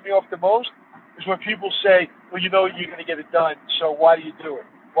pisses me off the most is when people say, well, you know you're going to get it done, so why do you do it?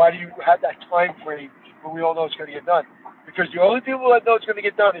 Why do you have that time frame when we all know it's going to get done? Because the only people that know it's going to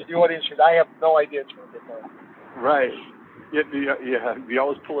get done is the audience, because I have no idea it's going to get done. Right. Yeah, you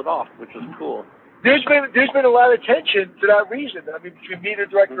always pull it off, which is cool. There's been a lot of tension for that reason. I mean, between me and the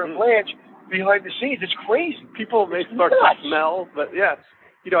director of Blanche, behind the scenes, it's crazy. People may start to smell, but yeah.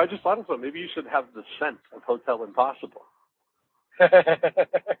 You know, I just thought of something. Maybe you should have the scent of Hotel Impossible.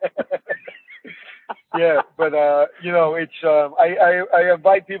 Yeah, but you know, it's I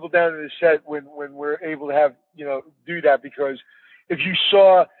invite people down to the set when we're able to have, you know, do that, because if you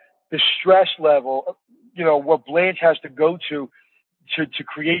saw the stress level, you know, what Blanche has to go to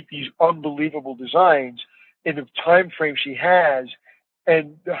create these unbelievable designs in the time frame she has,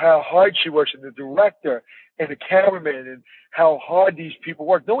 and how hard she works, and the director and the cameraman, and how hard these people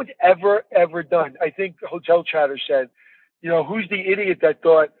work. No one's ever done. I think Hotel Chatter said, you know, who's the idiot that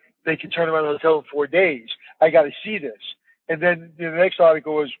thought they could turn around a hotel in 4 days? I got to see this. And then the next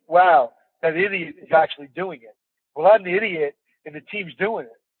article was, wow, that idiot is actually doing it. Well, I'm the idiot, and the team's doing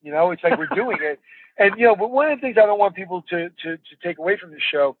it. You know, it's like we're doing it. And, you know, but one of the things I don't want people to take away from the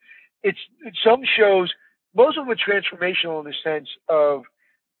show, it's some shows, most of them are transformational in the sense of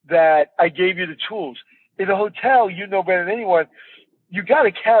that I gave you the tools. In a hotel, you know better than anyone, you got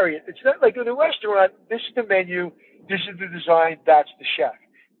to carry it. It's not like in a restaurant, this is the menu, this is the design, that's the chef.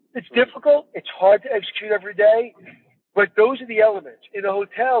 It's difficult. It's hard to execute every day, but those are the elements. In a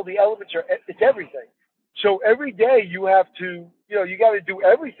hotel, the elements are, it's everything. So every day you have to, you know, you got to do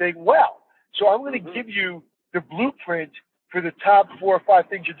everything well. So I'm going to give you the blueprint for the top 4 or 5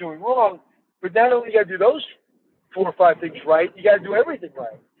 things you're doing wrong, but not only you got to do those 4 or 5 things right. You got to do everything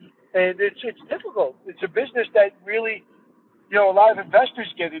right, and it's difficult. It's a business that really, a lot of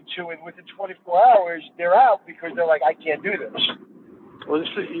investors get into, and within 24 hours they're out because they're like, I can't do this. Well,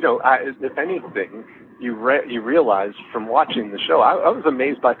 if anything, you realize from watching the show, I was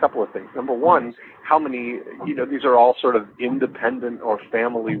amazed by a couple of things. Number one, how many, these are all sort of independent or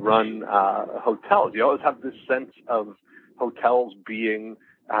family-run hotels. You always have this sense of hotels being,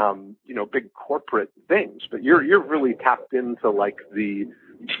 big corporate things, but you're really tapped into like the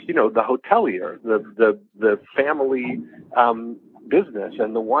hotelier, the family business,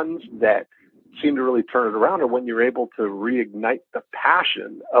 and the ones that seem to really turn it around are when you're able to reignite the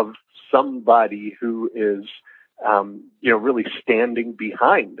passion of somebody who is, really standing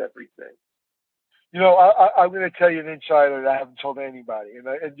behind everything. I'm going to tell you an insider that I haven't told anybody. And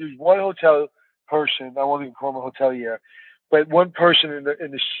there's one hotel person, I won't even call him a hotelier, but one person in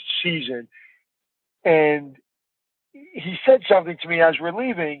the season, and he said something to me as we're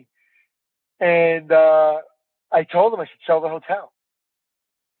leaving, and I told him, I said, sell the hotel.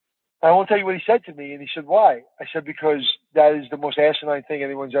 I won't tell you what he said to me, and he said, why? I said, because that is the most asinine thing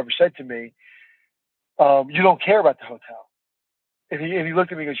anyone's ever said to me. You don't care about the hotel. And he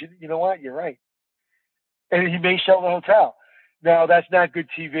looked at me and goes, you know what? You're right. And he may sell the hotel. Now, that's not good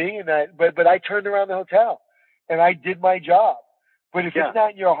TV, but I turned around the hotel, and I did my job. But if it's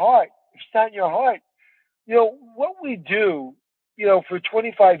not in your heart, what we do, for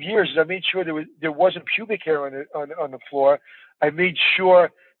 25 years is I made sure there wasn't pubic hair on the floor. I made sure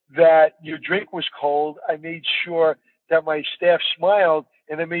that your drink was cold. I made sure that my staff smiled,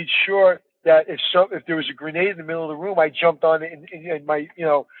 and I made sure that if there was a grenade in the middle of the room, I jumped on it in my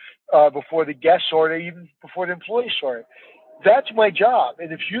before the guests saw it, even before the employees saw it. That's my job.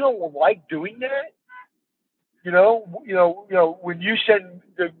 And if you don't like doing that, when you send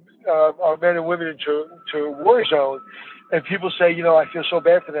our men and women into a war zone, and people say, I feel so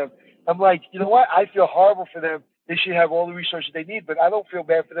bad for them, I'm like, you know what? I feel horrible for them. They should have all the resources they need, but I don't feel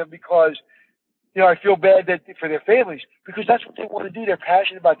bad for them because, I feel bad for their families, because that's what they want to do. They're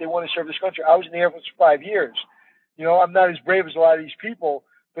passionate about it. They want to serve this country. I was in the Air Force for 5 years. I'm not as brave as a lot of these people,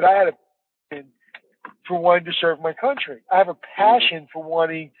 but I had a passion for wanting to serve my country. I have a passion for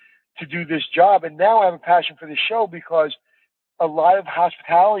wanting to do this job, and now I have a passion for this show because a lot of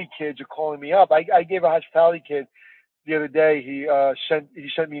hospitality kids are calling me up. I gave a hospitality kid the other day. He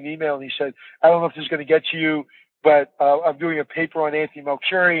sent me an email, and he said, I don't know if this is going to get to you, but I'm doing a paper on Anthony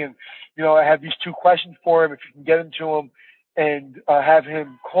Melchiorrifrom, and I have these 2 questions for him. If you can get them to him, and have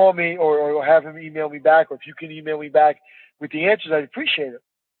him call me or have him email me back, or if you can email me back with the answers, I'd appreciate it.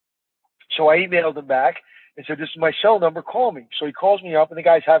 So I emailed him back and said, this is my cell number, call me. So he calls me up, and the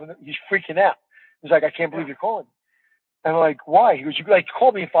guy's he's freaking out. He's like, I can't believe you're calling me. And I'm like, why? He goes, you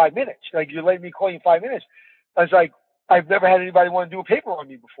call me in 5 minutes. Like, you're letting me call you in 5 minutes. I was like, I've never had anybody want to do a paper on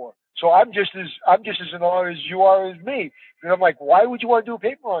me before. So I'm just as in awe as you are as me. And I'm like, why would you want to do a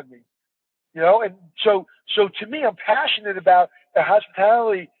paper on me? And so to me, I'm passionate about the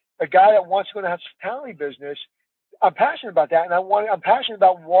hospitality, a guy that wants to go into the hospitality business. I'm passionate about that, and I'm passionate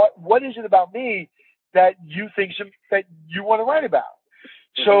about what is it about me that you think that you want to write about.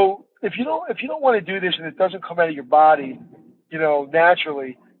 So if you don't want to do this and it doesn't come out of your body,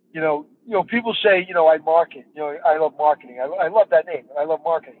 naturally, people say, I market, I love marketing. I love that name. I love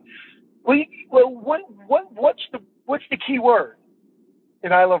marketing. Well, what's the key word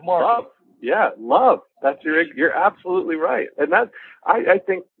in I love marketing? Love. Yeah, love. You're absolutely right. And that, I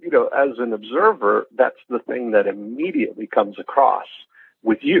think, as an observer, that's the thing that immediately comes across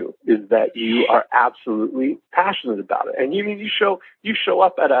with you, is that you are absolutely passionate about it. And you show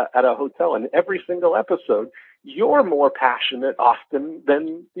up at a hotel, and every single episode, you're more passionate often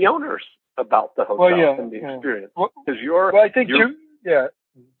than the owners about the hotel and the experience. Because I think yeah.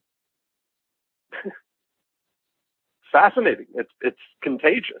 Fascinating. It's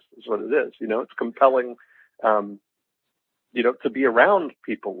contagious, is what it is. It's compelling, to be around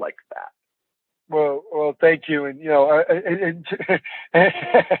people like that. Well, thank you. And, and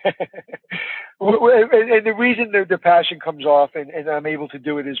the reason the passion comes off and I'm able to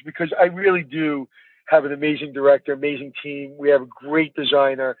do it is because I really do have an amazing director, amazing team. We have a great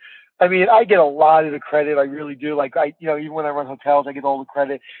designer. I mean, I get a lot of the credit. I really do. Like, even when I run hotels, I get all the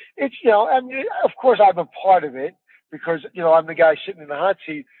credit. It's, of course I'm a part of it because, I'm the guy sitting in the hot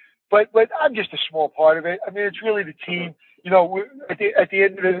seat, but I'm just a small part of it. I mean, it's really the team. At the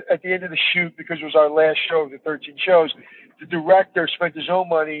end of the shoot, because it was our last show of the 13 shows, the director spent his own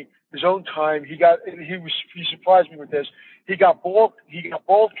money, his own time. He surprised me with this. He got bald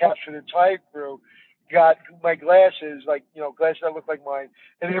caps for the entire crew, got my glasses, like, glasses that look like mine,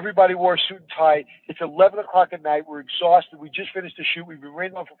 and everybody wore a suit and tie. It's 11 o'clock at night. We're exhausted. We just finished the shoot. We've been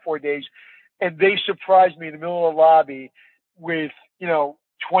rained on for 4 days, and they surprised me in the middle of the lobby with,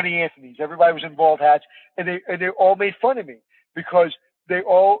 20 Anthony's. Everybody was in bald hats, and they all made fun of me because they were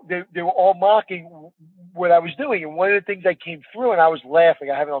all mocking what I was doing. And one of the things that came through, and I was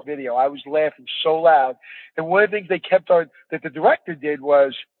laughing. I have it on video. I was laughing so loud. And one of the things they kept on that the director did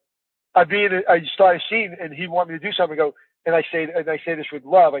was, I started a scene, and he wanted me to do something. And I say this with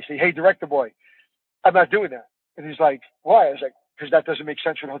love. I say, "Hey, director boy, I'm not doing that." And he's like, "Why?" I was like, "Because that doesn't make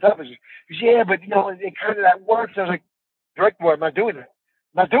sense for the hotel business." He goes, "Yeah, but it kind of that works." And I was like, "Director boy, I'm not doing that.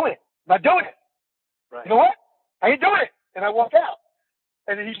 I'm not doing it. I'm not doing it. Right. You know what? I ain't doing it." And I walked out.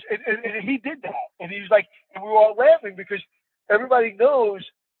 And he did that. And he's like, and we were all laughing because everybody knows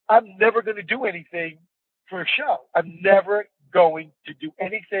I'm never going to do anything for a show. I'm never going to do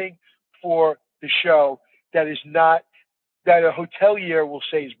anything for the show that is not, that a hotelier will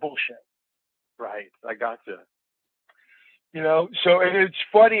say is bullshit. Right. I gotcha. So, and it's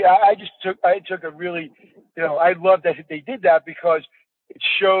funny. I took a really, I love that they did that because it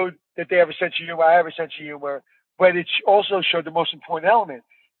showed that they have a sense of humor. I have a sense of humor, but it also showed the most important element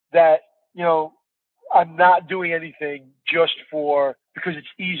that, I'm not doing anything just because it's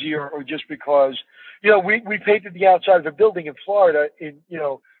easier or just because, we painted the outside of a building in Florida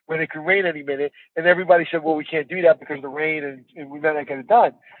when it could rain any minute. And everybody said, well, we can't do that because of the rain and we might not get it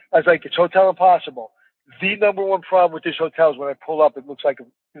done. I was like, it's Hotel Impossible. The number one problem with this hotel is when I pull up, it looks like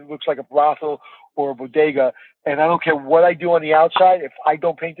a brothel or a bodega. And I don't care what I do on the outside. If I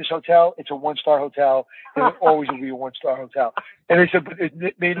don't paint this hotel, it's a 1-star hotel, and it always will be a 1-star hotel. And they said, but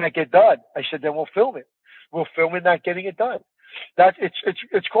it may not get done. I said, then we'll film it. We'll film it not getting it done.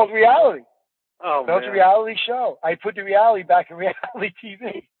 It's called reality. Oh, man. It's a reality show. I put the reality back in reality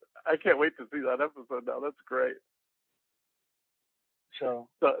TV. I can't wait to see that episode now. That's great. So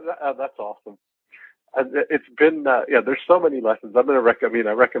that's awesome. It's been, there's so many lessons. I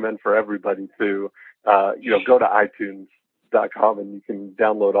recommend for everybody to, go to iTunes.com and you can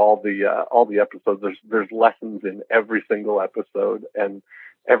download all the episodes. There's lessons in every single episode, and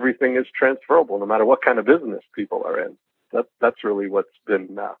everything is transferable no matter what kind of business people are in. That's really what's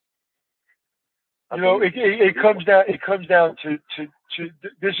been, it comes down to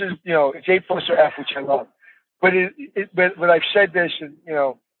this is, it's A plus or F, which I love, but but I've said this and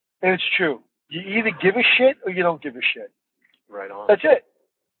it's true. You either give a shit or you don't give a shit. Right on. That's it.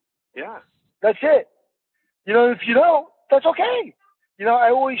 Yeah. That's it. If you don't, that's okay. I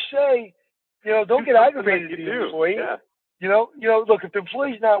always say, don't get aggravated at the employee. Yeah. Look, if the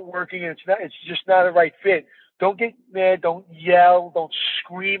employee's not working and it's just not a right fit, don't get mad, don't yell, don't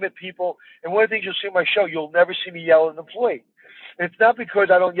scream at people. And one of the things you'll see on my show, you'll never see me yell at an employee. And it's not because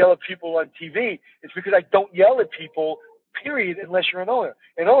I don't yell at people on TV. It's because I don't yell at people, period, unless you're an owner.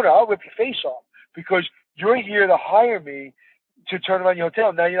 An owner, I'll rip your face off because you're here to hire me to turn around your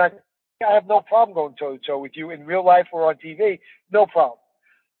hotel. Now, I have no problem going toe-to-toe with you in real life or on TV, no problem.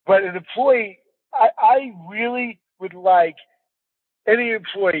 But an employee, I really would like any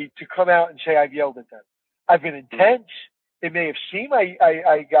employee to come out and say I've yelled at them. I've been intense. It may have seemed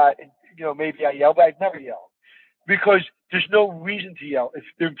I got, maybe I yelled, but I've never yelled because there's no reason to yell. If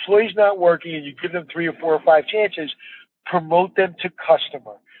the employee's not working and you give them 3 or 4 or 5 chances, promote them to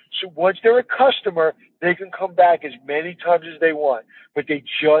customer. So once they're a customer, they can come back as many times as they want, but they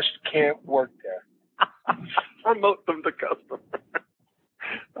just can't work there. Promote them to customer.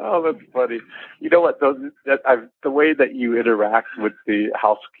 Oh, that's funny. You know what? The way that you interact with the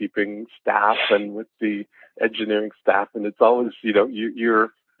housekeeping staff and with the engineering staff, and it's always,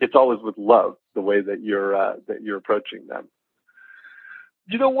 it's always with love. The way that you're approaching them.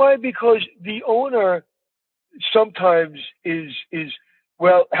 You know why? Because the owner sometimes is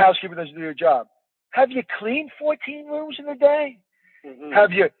housekeeping doesn't do their job. Have you cleaned 14 rooms in a day? Mm-hmm.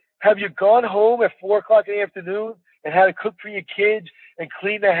 Have you gone home at 4 o'clock in the afternoon and had to cook for your kids and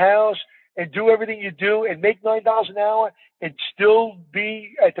clean the house and do everything you do and make $9 an hour and still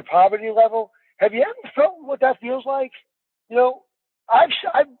be at the poverty level? Have you ever felt what that feels like? When I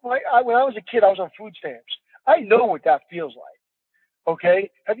was a kid, I was on food stamps. I know what that feels like. Okay?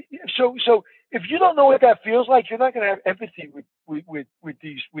 So if you don't know what that feels like, you're not going to have empathy with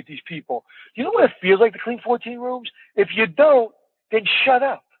these people. You know what it feels like to clean 14 rooms? If you don't, then shut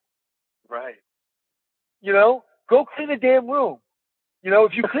up. Right. Go clean the damn room.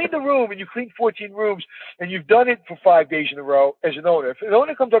 If you clean the room and you clean 14 rooms and you've done it for 5 days in a row as an owner, if an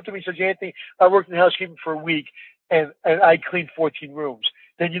owner comes up to me and says, Anthony, I worked in housekeeping for a week and I cleaned 14 rooms,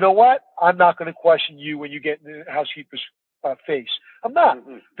 then you know what? I'm not going to question you when you get in the housekeeper's face. I'm not,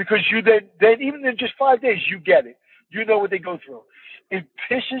 because you then even in just 5 days you get it. You know what they go through. It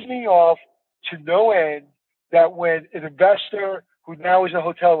pisses me off to no end that when an investor who now is a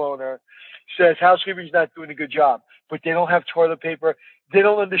hotel owner says housekeeping's not doing a good job, but they don't have toilet paper, they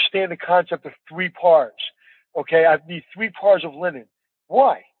don't understand the concept of 3 pars. Okay, I need 3 pars of linen.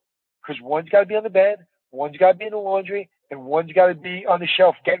 Why? Because one's got to be on the bed, one's got to be in the laundry, and one's got to be on the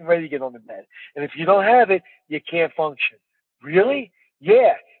shelf getting ready to get on the bed. And if you don't have it, you can't function. Really?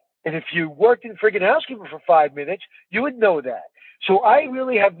 Yeah. And if you worked in friggin' housekeeping for 5 minutes, you would know that. So I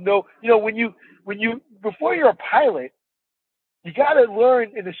really have no, when you, before you're a pilot, you got to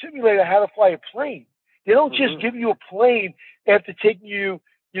learn in the simulator how to fly a plane. They don't just give you a plane after taking you,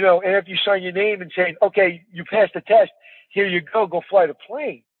 after you sign your name and saying, okay, you passed the test, here you go fly the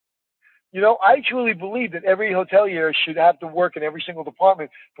plane. I truly believe that every hotelier should have to work in every single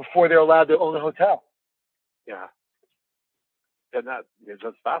department before they're allowed to own a hotel. Yeah. And that's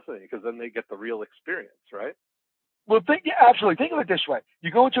fascinating, because then they get the real experience, right? Well, absolutely. Think of it this way.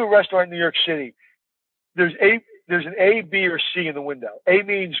 You go into a restaurant in New York City, there's an A, B, or C in the window. A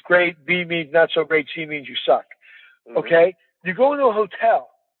means great, B means not so great, C means you suck. Okay? You go into a hotel.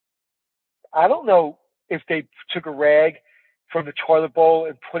 I don't know if they took a rag from the toilet bowl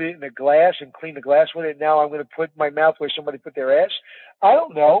and put it in a glass and clean the glass with it. Now I'm going to put my mouth where somebody put their ass. I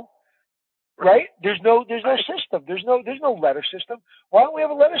don't know. Right? There's no system. There's no letter system. Why don't we have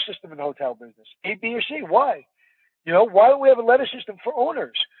a letter system in the hotel business? A, B, or C? Why? Why don't we have a letter system for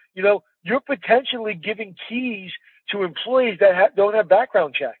owners? You're potentially giving keys to employees that don't have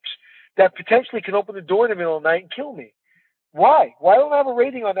background checks, that potentially can open the door in the middle of the night and kill me. Why? Why don't I have a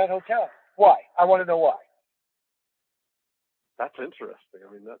rating on that hotel? Why? I want to know why. That's interesting.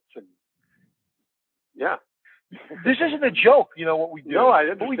 I mean, yeah. This isn't a joke, what we do. No, I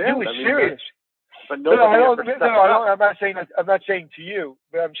understand. What we do is serious. But no, I'm not saying that. I'm not saying to you,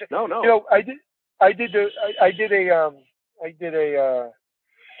 but I'm saying. No. I did a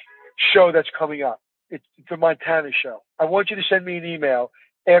show that's coming up. It's the Montana show. I want you to send me an email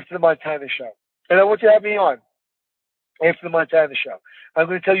after the Montana show, and I want you to have me on after the Montana show. I'm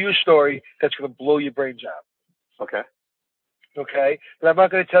going to tell you a story that's going to blow your brains out. Okay. Okay, but I'm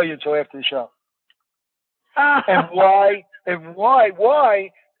not going to tell you until after the show. And why? And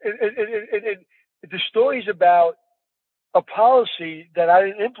the story's about a policy that I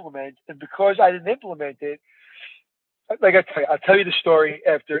didn't implement, and because I didn't implement it, like I'll tell you the story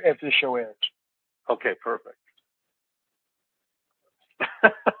after the show airs. Okay, perfect.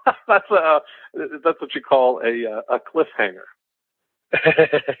 That's what you call a cliffhanger.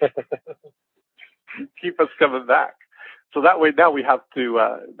 Keep us coming back. So that way, now we have to.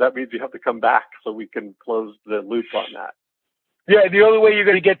 That means you have to come back so we can close the loop on that. Yeah, the only way you're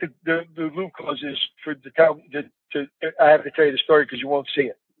going to get the loop closed is for the time. I have to tell you the story because you won't see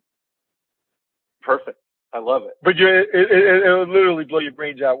it. Perfect. I love it. But it'll literally blow your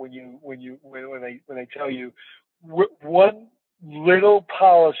brains out when I tell you one little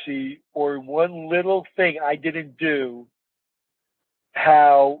policy or one little thing I didn't do,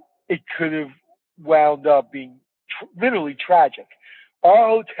 how it could have wound up being literally tragic. Our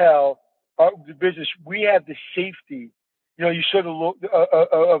hotel, the business, we have the safety. You saw the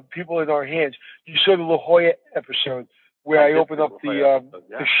of people in our hands. You saw the La Jolla episode where I opened up the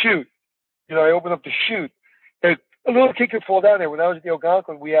chute. I opened up the chute. And a little kid could fall down there. When I was at the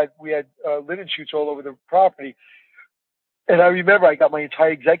Algonquin, we had linen chutes all over the property. And I remember I got my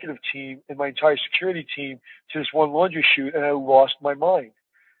entire executive team and my entire security team to this one laundry chute, and I lost my mind.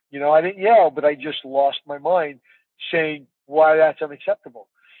 I didn't yell, but I just lost my mind, saying why that's unacceptable.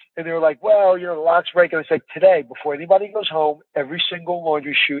 And they were like, well, the lock's breaking. I said, today, before anybody goes home, every single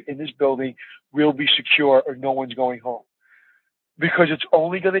laundry chute in this building will be secure or no one's going home. Because it's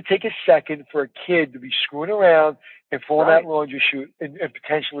only going to take a second for a kid to be screwing around and fall in that laundry chute and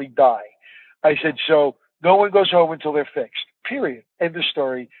potentially die. I said, so no one goes home until they're fixed. Period. End of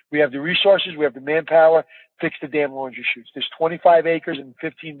story. We have the resources. We have the manpower. Fix the damn laundry chutes. There's 25 acres and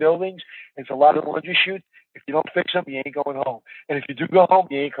 15 buildings. It's a lot of laundry chutes. If you don't fix them, you ain't going home. And if you do go home,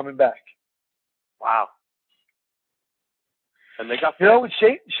 you ain't coming back. Wow. And they got with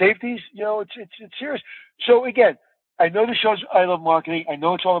safeties, it's serious. So again, I know the show's I Love Marketing. I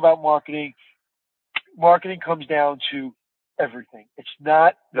know it's all about marketing. Marketing comes down to everything. It's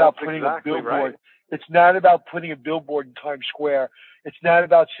not about putting a billboard. Right. It's not about putting a billboard in Times Square. It's not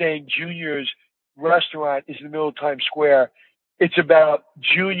about saying Junior's restaurant is in the middle of Times Square. It's about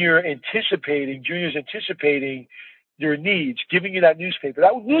Junior's anticipating your needs, giving you that newspaper.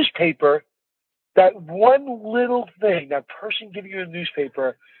 That newspaper, that one little thing, that person giving you a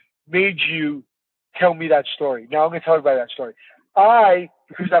newspaper made you tell me that story. Now I'm going to tell everybody that story.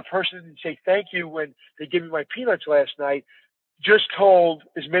 Because that person didn't say thank you when they gave me my peanuts last night, just told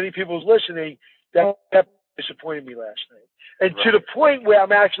as many people as listening that disappointed me last night. And to the point where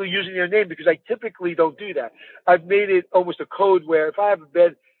I'm actually using their name, because I typically don't do that. I've made it almost a code where if I have a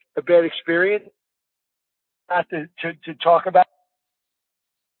bad experience, not to talk about.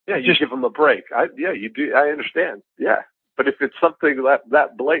 Yeah, you give them a break. You do. I understand. Yeah. But if it's something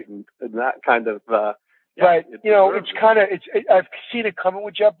that blatant and that kind of, right. I've seen it coming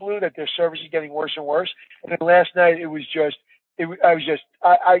with JetBlue that their service is getting worse and worse. And then last night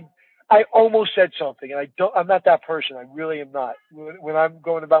I almost said something, and I'm not that person. I really am not. When I'm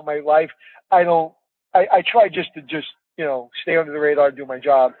going about my life, I try just to stay under the radar, do my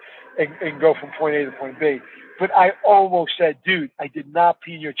job, and go from point A to point B. But I almost said, dude, I did not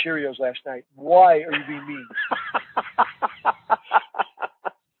pee in your Cheerios last night. Why are you being mean?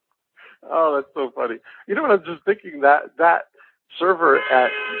 Oh, that's so funny. You know what? I was just thinking that server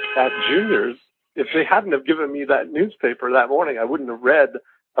at Junior's, if they hadn't have given me that newspaper that morning, I wouldn't have read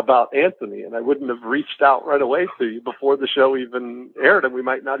about Anthony, and I wouldn't have reached out right away to you before the show even aired, and we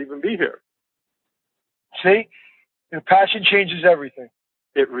might not even be here. See? Your passion changes everything.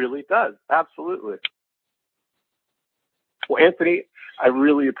 It really does. Absolutely. Well, Anthony, I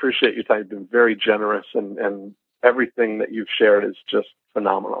really appreciate your time. You've been very generous, and everything that you've shared is just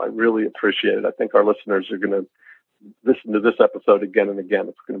phenomenal. I really appreciate it. I think our listeners are going to listen to this episode again and again.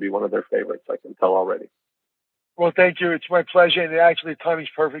 It's going to be one of their favorites, I can tell already. Well, thank you. It's my pleasure. And actually, the timing's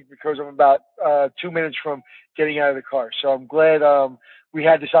perfect because I'm about 2 minutes from getting out of the car. So I'm glad we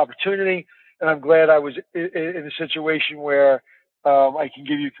had this opportunity, and I'm glad I was in a situation where I can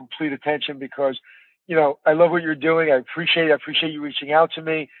give you complete attention because, I love what you're doing. I appreciate it. I appreciate you reaching out to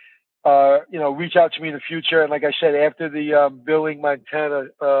me. Reach out to me in the future. And like I said, after the Billing, Montana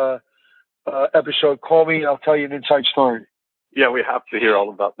episode, call me and I'll tell you an inside story. Yeah, we have to hear all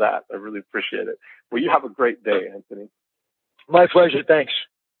about that. I really appreciate it. Well, you have a great day, Anthony. My pleasure. Thanks.